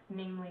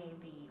 namely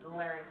the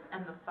larynx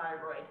and the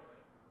thyroid,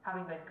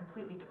 having been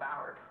completely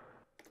devoured.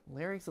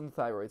 Larynx and the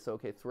thyroid, so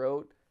okay,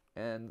 throat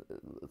and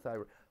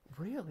thyroid.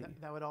 Really?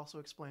 That would also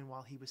explain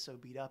why he was so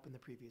beat up in the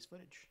previous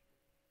footage.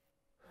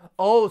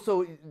 Oh,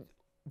 so,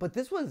 but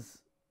this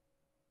was,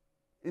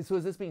 so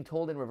is this being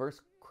told in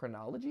reverse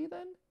chronology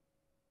then?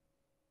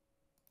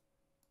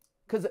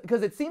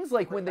 Because it seems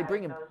like when they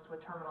bring him... Diagnosed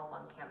with terminal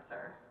lung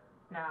cancer.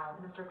 Now,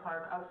 Mr.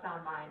 Clark of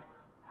sound mind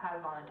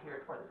has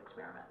volunteered for this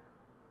experiment.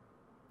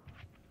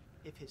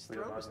 If his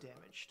throat was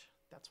damaged,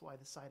 that's why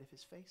the side of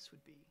his face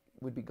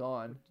would be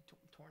gone.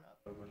 Torn up.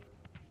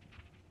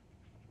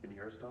 Can you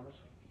hear us, Thomas?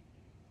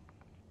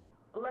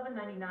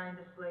 1199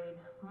 displayed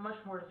much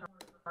more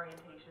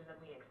disorientation than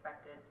we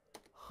expected.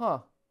 Huh.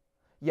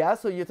 Yeah,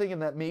 so you're thinking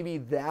that maybe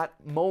that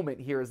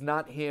moment here is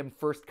not him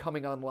first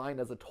coming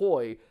online as a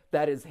toy.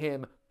 That is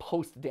him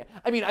post-damage.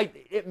 I mean,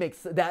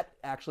 that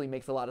actually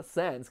makes a lot of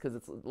sense, because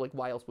it's like,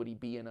 why else would he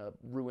be in a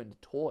ruined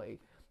toy?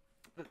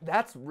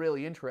 That's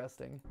really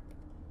interesting.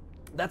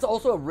 That's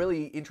also a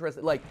really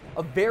interesting, like,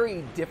 a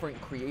very different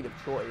creative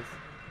choice.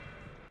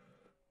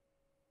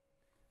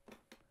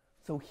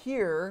 So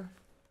here,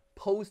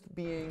 post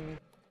being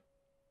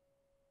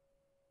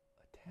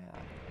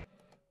attacked.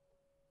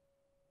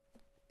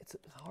 It's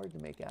hard to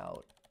make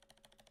out.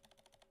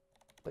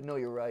 But no,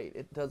 you're right.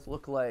 It does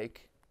look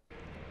like...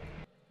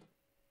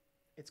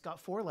 It's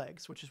got 4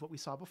 legs, which is what we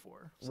saw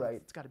before. So right.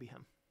 It's got to be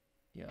him.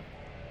 Yeah.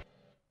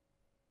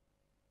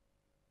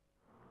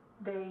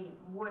 They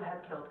would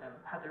have killed him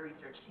had the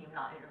research team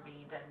not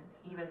intervened,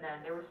 and even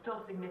then, there was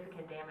still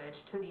significant damage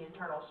to the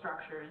internal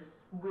structures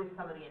with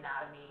some of the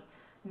anatomy,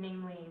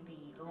 namely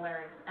the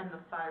larynx and the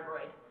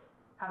thyroid,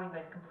 having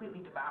been completely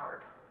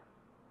devoured.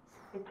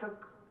 It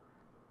took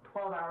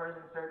 12 hours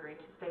of surgery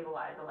to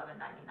stabilize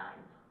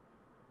 1199s.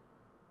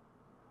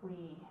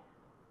 We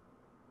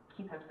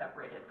keep him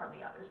separated from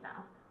the others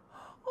now.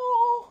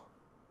 Oh,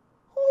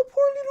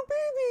 poor little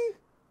baby.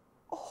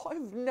 Oh,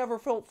 I've never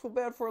felt so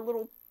bad for a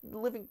little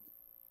living...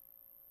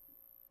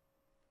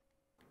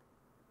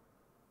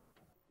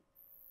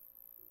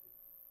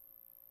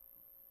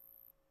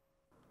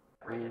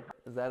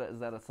 Is that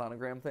a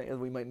sonogram thing?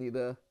 We might need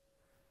a...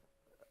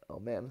 Oh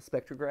man, a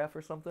spectrograph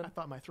or something? I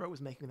thought my throat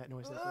was making that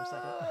noise there for a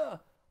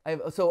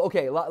second.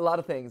 Okay, a lot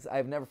of things.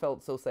 I've never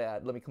felt so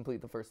sad. Let me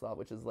complete the first thought,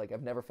 which is like,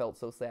 I've never felt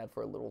so sad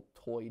for a little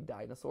toy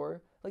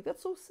dinosaur. Like,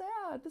 that's so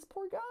sad. This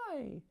poor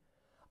guy.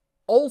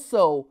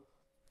 Also,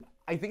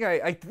 I think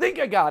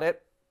I got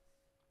it,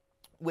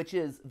 which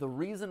is the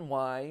reason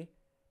why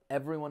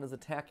everyone is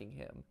attacking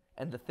him,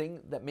 and the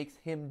thing that makes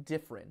him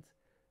different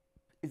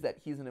is that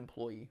he's an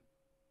employee.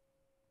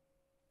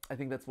 I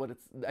think that's what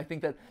it's... I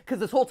think that... Because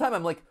this whole time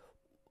I'm like,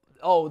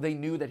 oh, they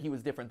knew that he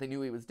was different. They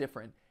knew he was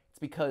different. It's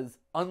because,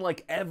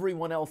 unlike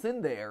everyone else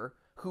in there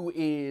who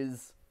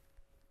is,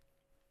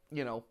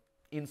 you know,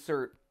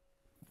 insert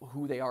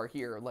who they are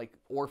here, like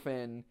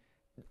orphan,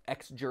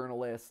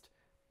 ex-journalist,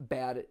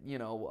 bad, you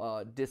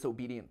know,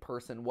 disobedient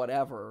person,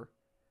 whatever.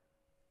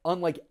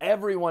 Unlike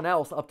everyone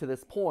else up to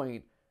this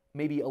point,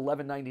 maybe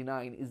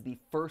 1199 is the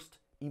first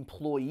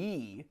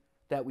employee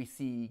that we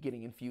see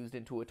getting infused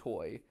into a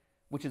toy,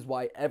 which is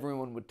why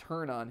everyone would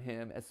turn on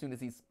him as soon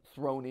as he's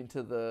thrown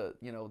into the,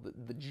 you know,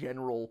 the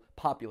general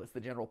populace,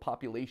 the general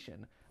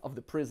population of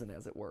the prison,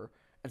 as it were.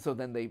 And so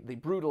then they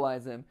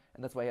brutalize him,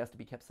 and that's why he has to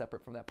be kept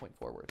separate from that point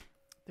forward.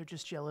 They're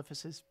just jealous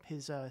of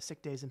his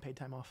sick days and paid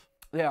time off.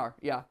 They are,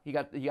 yeah. He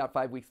got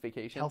 5 weeks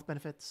vacation. Health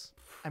benefits.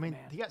 I mean,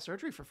 he got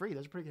surgery for free.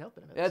 Those are pretty good health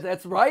benefits.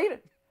 That's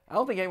right. I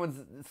don't think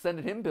anyone's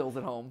sending him bills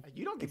at home.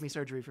 You don't give me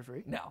surgery for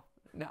free. No.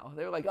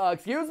 They're like,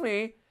 excuse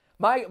me.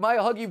 My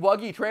Huggy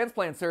Wuggy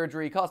transplant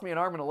surgery cost me an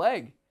arm and a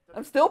leg.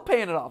 I'm still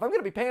paying it off. I'm going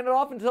to be paying it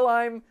off until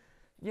I'm,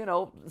 you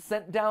know,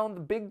 sent down the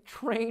big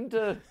train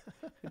to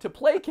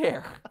play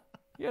care.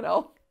 You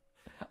know?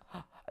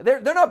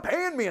 They're not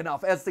paying me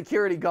enough as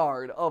security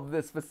guard of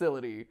this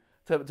facility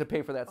to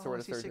pay for that sort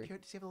of surgery.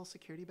 Does he have a little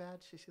security badge?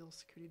 Does he see a little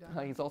security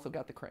badge? He's also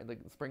got the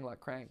spring lock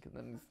crank, and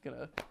then he's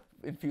gonna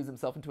infuse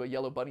himself into a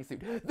yellow bunny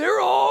suit. They're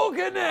all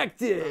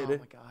connected. Oh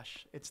my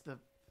gosh, it's the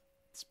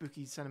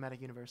spooky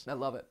cinematic universe. I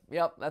love it.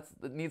 Yep,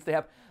 that needs to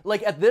happen.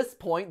 Like at this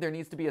point, there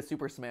needs to be a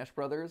Super Smash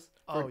Brothers.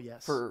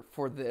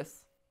 For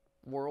this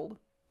world,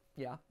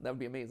 yeah, that would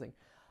be amazing.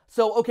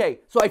 So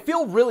I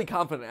feel really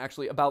confident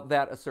actually about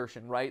that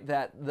assertion, right?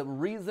 That the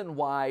reason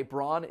why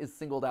Bron is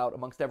singled out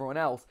amongst everyone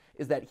else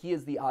is that he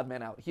is the odd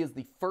man out. He is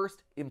the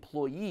first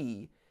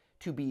employee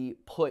to be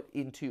put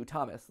into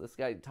this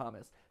guy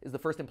Thomas is the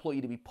first employee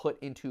to be put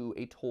into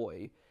a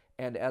toy,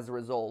 and as a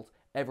result,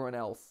 everyone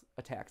else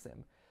attacks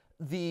him.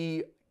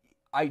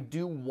 I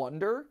do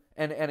wonder,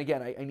 and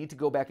again, I need to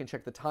go back and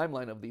check the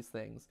timeline of these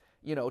things,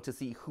 to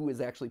see who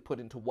is actually put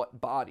into what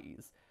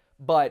bodies,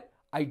 but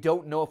I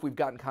don't know if we've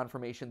gotten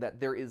confirmation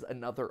that there is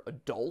another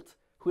adult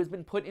who has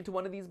been put into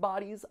one of these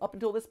bodies up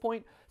until this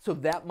point. So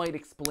that might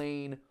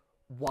explain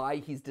why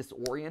he's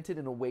disoriented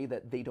in a way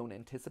that they don't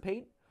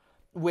anticipate.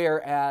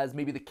 Whereas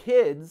maybe the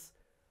kids,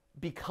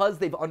 because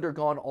they've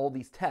undergone all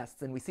these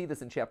tests, and we see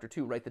this in chapter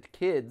 2, right? The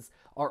kids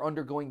are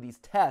undergoing these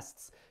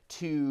tests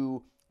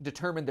to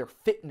determine their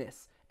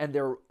fitness and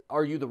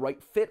are you the right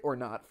fit or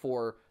not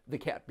for the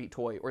Cat Beat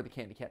toy or the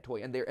Candy Cat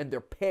toy, and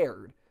they're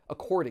paired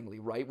accordingly,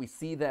 right? We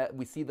see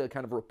the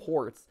kind of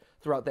reports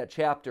throughout that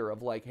chapter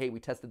of like, hey, we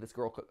tested this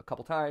girl a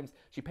couple times,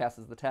 she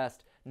passes the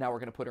test, now we're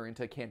going to put her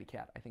into Candy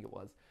Cat, I think it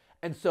was.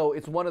 And so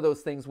it's one of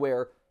those things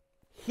where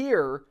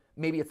here,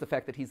 maybe it's the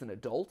fact that he's an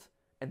adult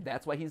and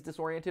that's why he's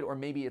disoriented, or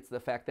maybe it's the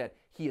fact that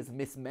he is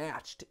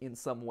mismatched in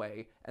some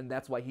way and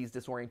that's why he's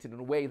disoriented in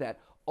a way that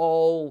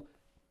all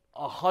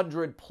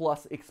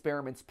 100+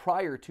 experiments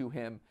prior to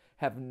him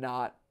have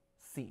not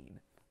seen.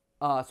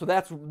 So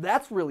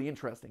that's really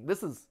interesting.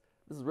 This is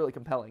really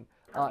compelling.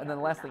 And then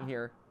the last thing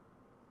here.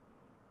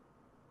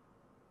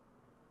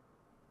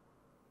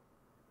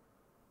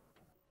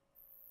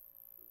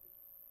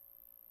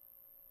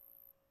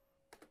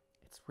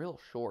 It's real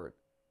short.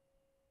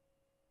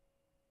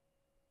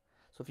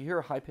 So if you hear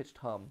a high-pitched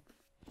hum,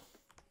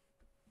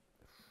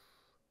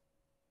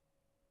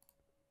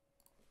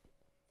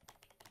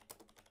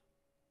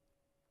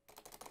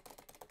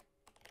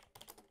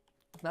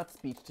 it's not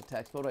speech to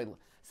text. What do I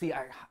see?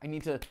 I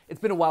need to. It's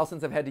been a while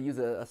since I've had to use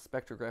a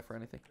spectrograph or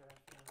anything.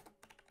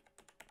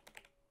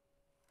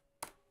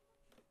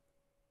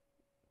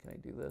 Can I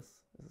do this?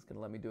 Is this going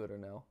to let me do it or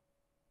no?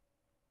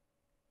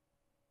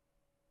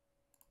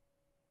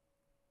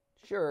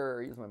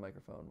 Sure, use my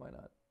microphone. Why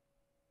not?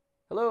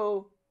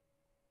 Hello?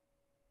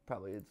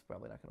 It's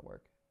probably not going to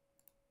work.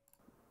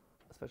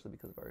 Especially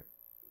because of our...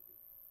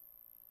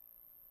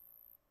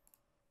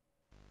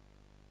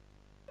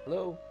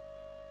 Hello?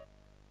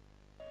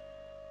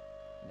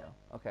 No.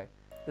 Okay.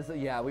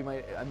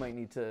 I might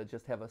need to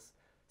just have a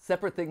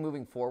separate thing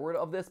moving forward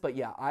of this, but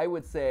yeah, I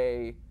would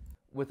say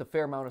with a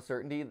fair amount of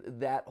certainty,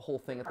 that whole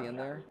thing at the end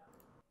there,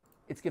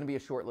 it's going to be a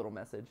short little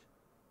message.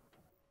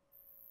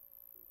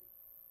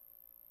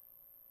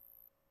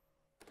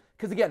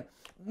 Because again,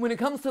 when it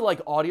comes to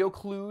like audio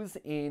clues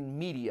in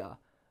media,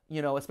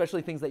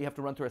 especially things that you have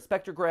to run through a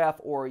spectrograph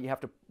or you have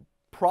to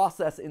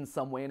process in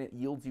some way and it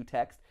yields you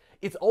text,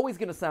 it's always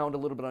going to sound a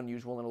little bit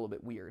unusual and a little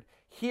bit weird.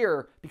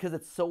 Here, because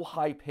it's so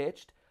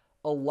high-pitched,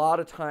 a lot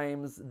of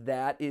times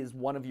that is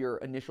one of your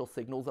initial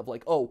signals of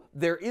like, oh,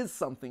 there is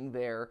something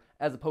there,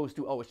 as opposed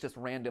to, oh, it's just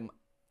random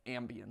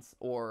ambience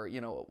or,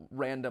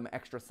 random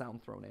extra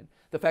sound thrown in.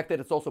 The fact that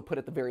it's also put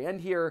at the very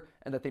end here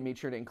and that they made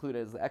sure to include it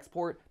as the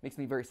export makes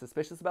me very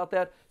suspicious about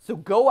that. So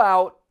go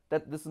out,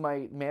 this is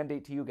my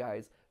mandate to you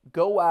guys,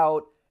 go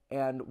out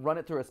and run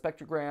it through a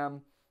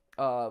spectrogram.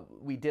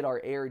 We did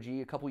our ARG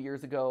a couple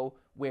years ago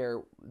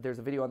where there's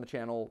a video on the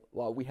channel.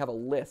 We have a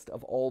list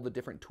of all the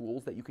different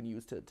tools that you can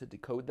use to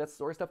decode that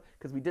sort of stuff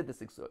because we did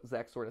this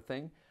exact sort of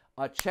thing.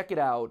 Check it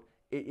out.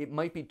 It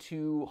might be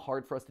too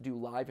hard for us to do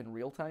live in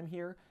real time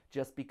here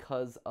just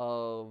because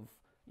of,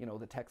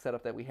 the tech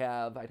setup that we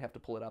have. I'd have to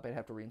pull it up. I'd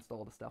have to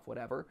reinstall the stuff,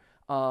 whatever.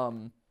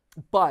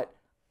 But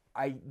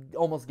I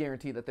almost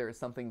guarantee that there is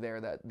something there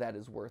that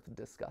is worth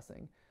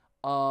discussing.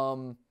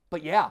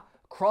 But yeah,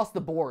 across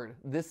the board,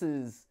 this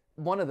is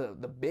one of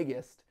the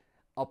biggest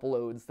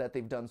uploads that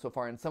they've done so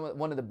far, and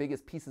one of the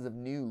biggest pieces of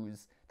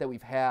news that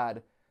we've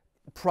had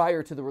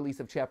prior to the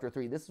release of Chapter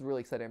 3. This is really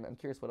exciting. I'm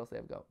curious what else they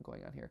have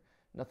going on here.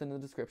 Nothing in the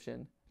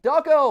description.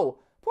 Dawko!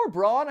 Poor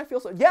Bron, I feel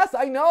so... Yes,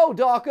 I know,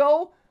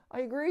 Dawko!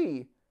 I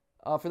agree.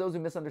 For those who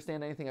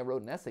misunderstand anything, I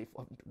wrote an essay.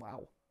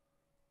 Wow.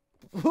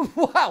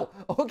 Wow,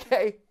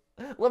 okay.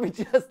 Let me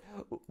just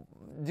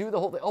do the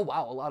whole thing. Oh,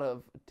 wow, a lot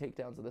of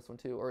takedowns of this one,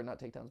 too. Or not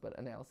takedowns, but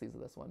analyses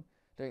of this one.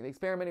 During the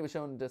experiment, he was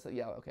shown...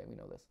 Yeah, okay, we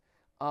know this.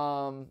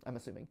 I'm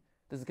assuming.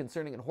 This is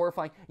concerning and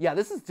horrifying. Yeah,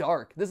 this is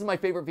dark. This is my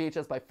favorite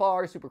VHS by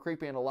far. Super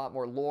creepy and a lot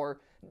more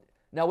lore.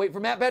 Now wait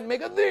for Matpat to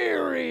make a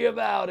theory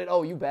about it.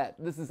 Oh, you bet.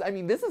 This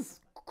is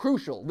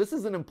crucial. This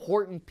is an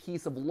important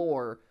piece of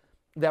lore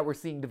that we're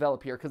seeing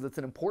develop here because it's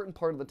an important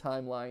part of the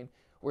timeline.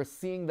 We're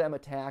seeing them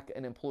attack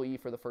an employee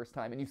for the first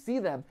time, and you see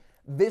them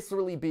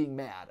viscerally being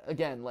mad.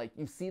 Again, like,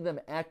 you see them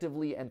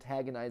actively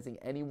antagonizing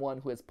anyone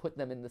who has put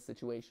them in this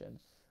situation.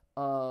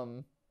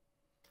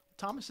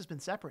 Thomas has been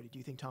separated. Do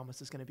you think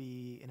Thomas is going to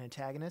be an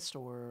antagonist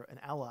or an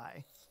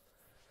ally?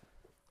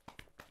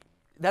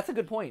 That's a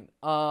good point,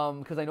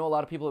 because I know a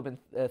lot of people have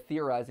been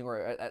theorizing,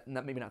 or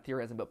maybe not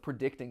theorizing, but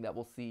predicting that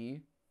we'll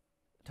see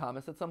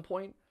Thomas at some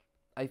point.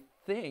 I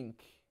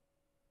think...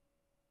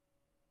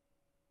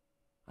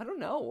 I don't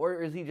know.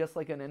 Or is he just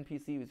like an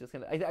NPC who's just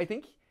going to... I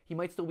think he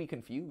might still be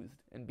confused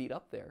and beat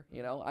up there,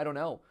 you know? I don't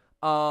know.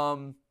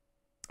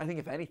 I think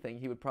if anything,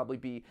 he would probably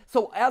be...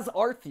 So as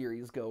our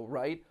theories go,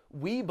 right,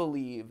 we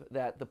believe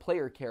that the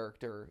player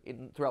character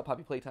throughout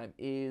Poppy Playtime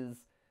is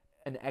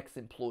an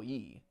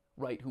ex-employee,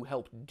 right, who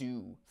helped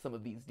do some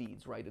of these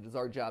deeds, right? It is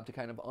our job to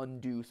kind of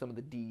undo some of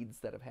the deeds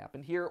that have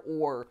happened here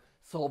or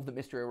solve the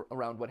mystery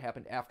around what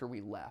happened after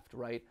we left,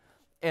 right?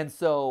 And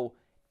so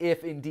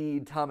if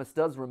indeed Thomas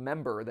does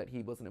remember that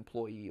he was an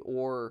employee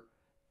or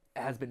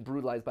has been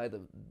brutalized by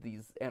the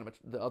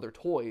other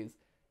toys,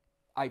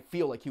 I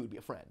feel like he would be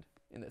a friend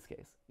in this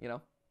case, you know?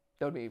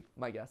 That would be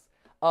my guess.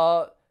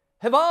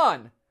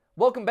 Hivan,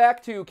 welcome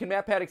back to Can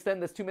Matpat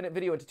Extend This 2-minute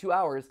Video into 2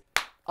 hours?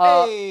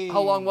 Hey!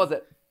 How long was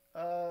it?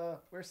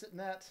 We're sitting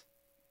at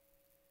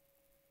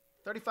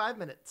 35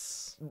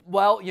 minutes.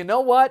 Well, you know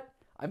what?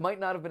 I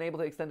might not have been able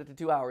to extend it to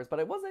 2 hours, but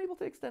I was able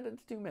to extend it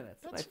to 2 minutes.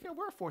 That's,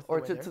 we're a fourth or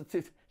of the way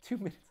to 2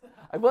 minutes.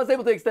 I was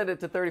able to extend it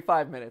to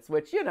 35 minutes,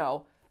 which, you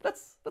know,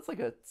 that's like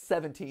a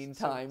 17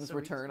 times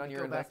return on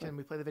your investment. Go back and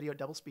we play the video at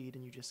double speed,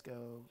 and you just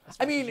go.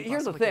 I mean,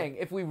 here's the thing: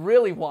 if we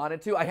really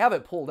wanted to, I have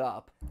it pulled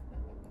up.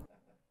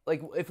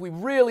 Like, if we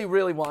really,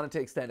 really wanted to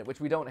extend it,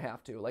 which we don't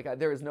have to, like,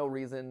 there is no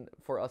reason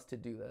for us to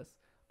do this.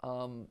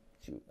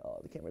 Shoot, oh,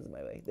 the camera's in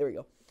my way. There we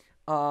go.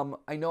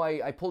 I know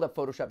I pulled up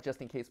Photoshop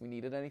just in case we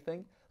needed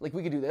anything. Like,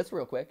 we could do this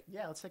real quick.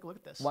 Yeah, let's take a look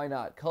at this. Why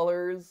not?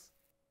 Colors.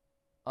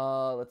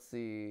 Let's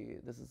see.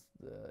 This is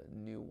the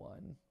new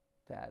one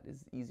that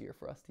is easier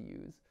for us to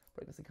use.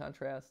 Brightness and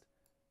contrast.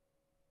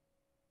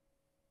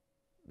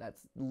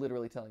 That's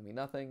literally telling me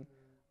nothing.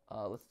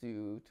 Let's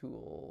do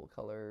tool,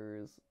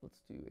 colors.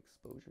 Let's do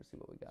exposure, see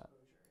what we got.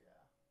 Exposure,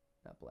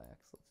 yeah. Not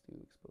blacks. Let's do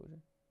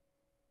exposure.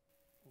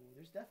 Ooh,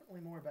 there's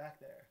definitely more back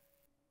there.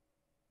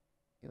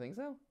 You think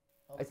so?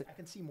 Oh, I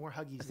can see more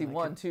Huggies. I see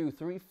 1, 2,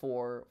 3,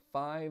 4,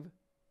 5,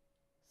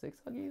 6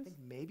 Huggies. I think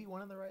maybe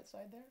one on the right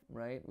side there.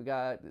 Right. We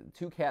got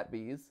 2 cat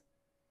bees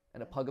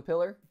and a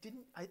pugapillar.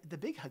 The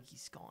big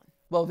Huggy's gone?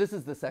 Well, this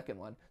is the second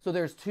one. So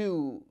there's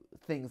 2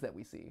 things that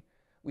we see.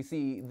 We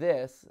see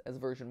this as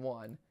version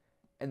 1,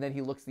 and then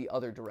he looks the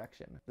other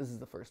direction. This is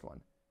the first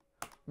one,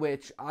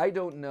 which I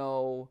don't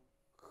know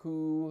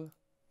who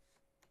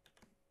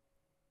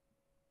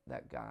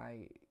that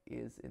guy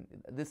is.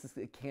 This is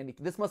Candy.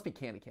 This must be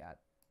Candy Cat.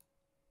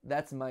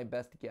 That's my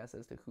best guess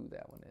as to who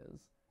that one is.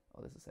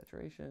 Oh, this is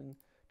saturation.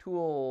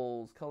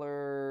 Tools,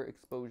 color,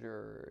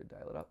 exposure,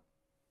 dial it up.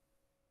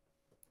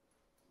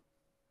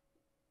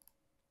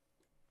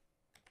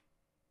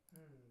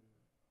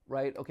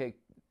 Right, okay.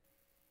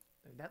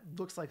 That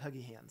looks like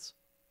Huggy hands.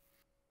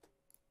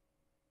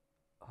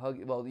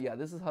 Huggy, well, yeah,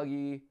 this is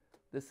Huggy.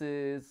 This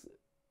is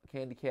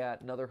Candy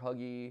Cat, another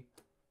Huggy.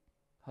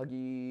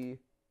 Huggy.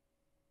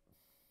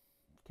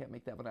 Can't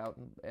make that one out.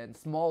 And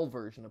small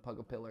version of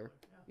Pugapillar.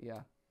 Yeah.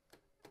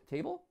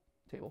 Table?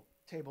 Table.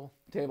 Table.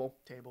 Table.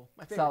 Table.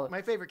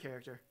 My favorite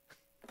character.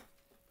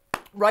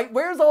 Right?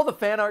 Where's all the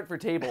fan art for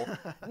Table?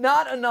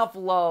 Not enough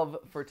love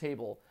for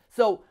Table.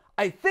 So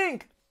I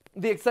think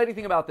the exciting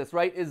thing about this,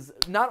 right, is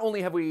not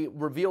only have we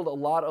revealed a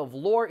lot of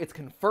lore, it's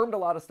confirmed a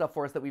lot of stuff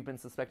for us that we've been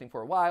suspecting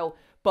for a while,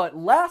 but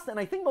last, and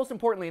I think most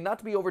importantly, not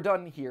to be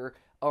overdone here,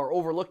 or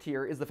overlooked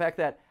here, is the fact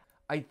that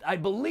I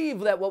believe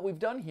that what we've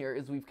done here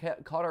is we've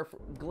caught our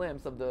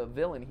glimpse of the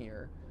villain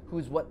here,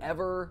 who's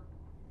whatever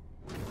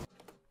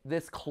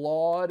this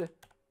clawed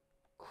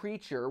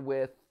creature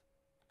with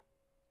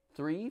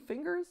 3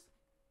 fingers?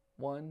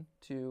 1,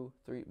 2,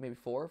 3, maybe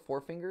 4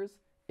 fingers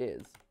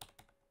is.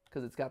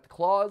 Because it's got the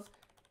claws.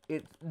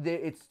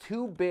 It's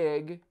too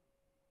big.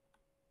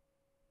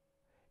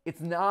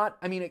 It's not,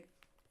 I mean,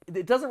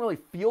 it doesn't really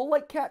feel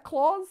like cat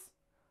claws.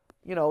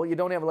 You know, you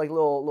don't have like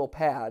little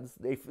pads.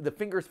 The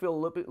fingers feel a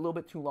little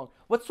bit too long.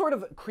 What sort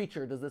of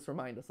creature does this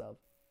remind us of?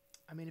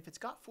 I mean, if it's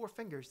got 4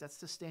 fingers, that's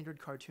the standard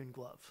cartoon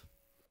glove.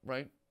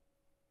 Right.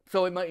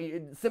 So it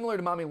might, similar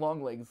to Mommy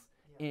Longlegs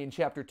in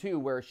Chapter 2,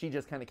 where she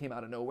just kind of came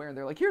out of nowhere, and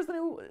they're like, here's the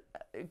new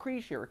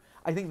creature.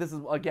 I think this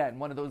is, again,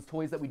 one of those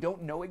toys that we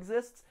don't know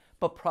exists,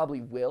 but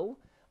probably will.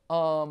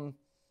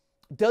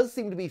 Does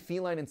seem to be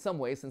feline in some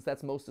way, since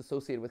that's most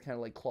associated with kind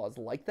of like claws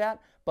like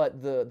that,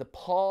 but the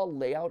paw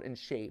layout and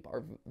shape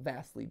are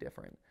vastly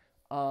different.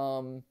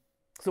 So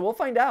we'll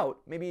find out.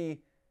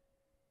 Maybe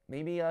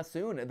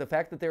soon. The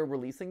fact that they're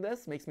releasing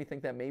this makes me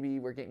think that maybe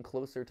we're getting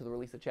closer to the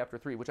release of Chapter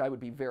 3, which I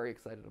would be very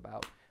excited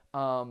about.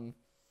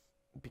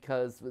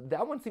 Because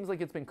that one seems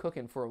like it's been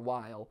cooking for a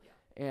while.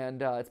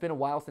 And it's been a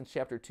while since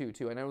Chapter 2,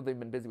 too. I know they've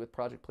been busy with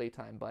Project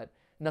Playtime, but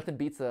nothing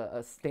beats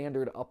a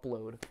standard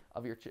upload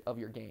of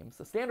your game.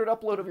 So standard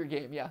upload of your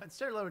game, yeah. And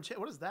standard upload.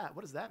 What is that?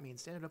 What does that mean?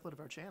 Standard upload of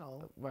our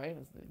channel. Right?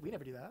 We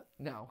never do that.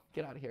 No,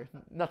 get out of here.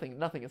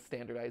 Nothing is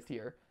standardized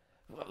here.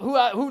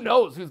 Who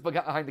knows who's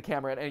behind the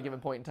camera at any given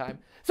point in time.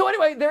 So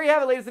anyway, there you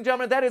have it, ladies and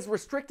gentlemen. That is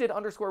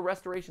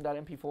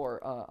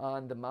restricted_restoration.mp4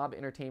 on the Mob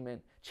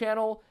Entertainment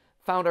channel.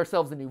 Found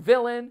ourselves a new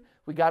villain.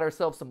 We got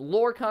ourselves some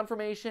lore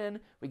confirmation.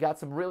 We got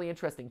some really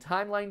interesting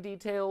timeline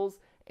details.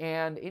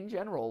 And in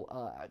general,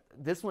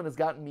 this one has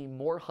gotten me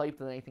more hyped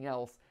than anything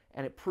else.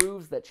 And it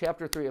proves that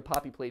Chapter 3 of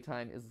Poppy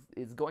Playtime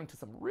is going to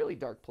some really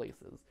dark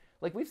places.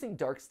 Like, we've seen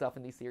dark stuff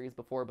in these series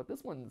before, but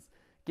this one's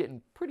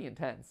getting pretty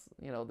intense.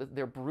 You know,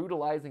 they're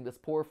brutalizing this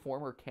poor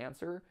former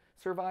cancer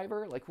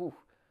survivor. Like, whew,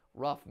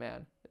 rough,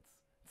 man.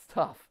 It's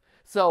tough.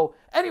 So,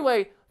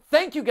 anyway,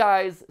 thank you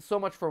guys so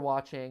much for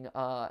watching,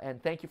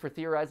 and thank you for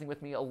theorizing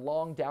with me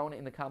along down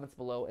in the comments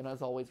below. And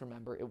as always,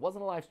 remember, it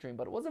wasn't a live stream,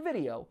 but it was a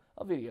video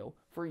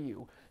for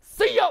you.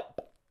 See ya!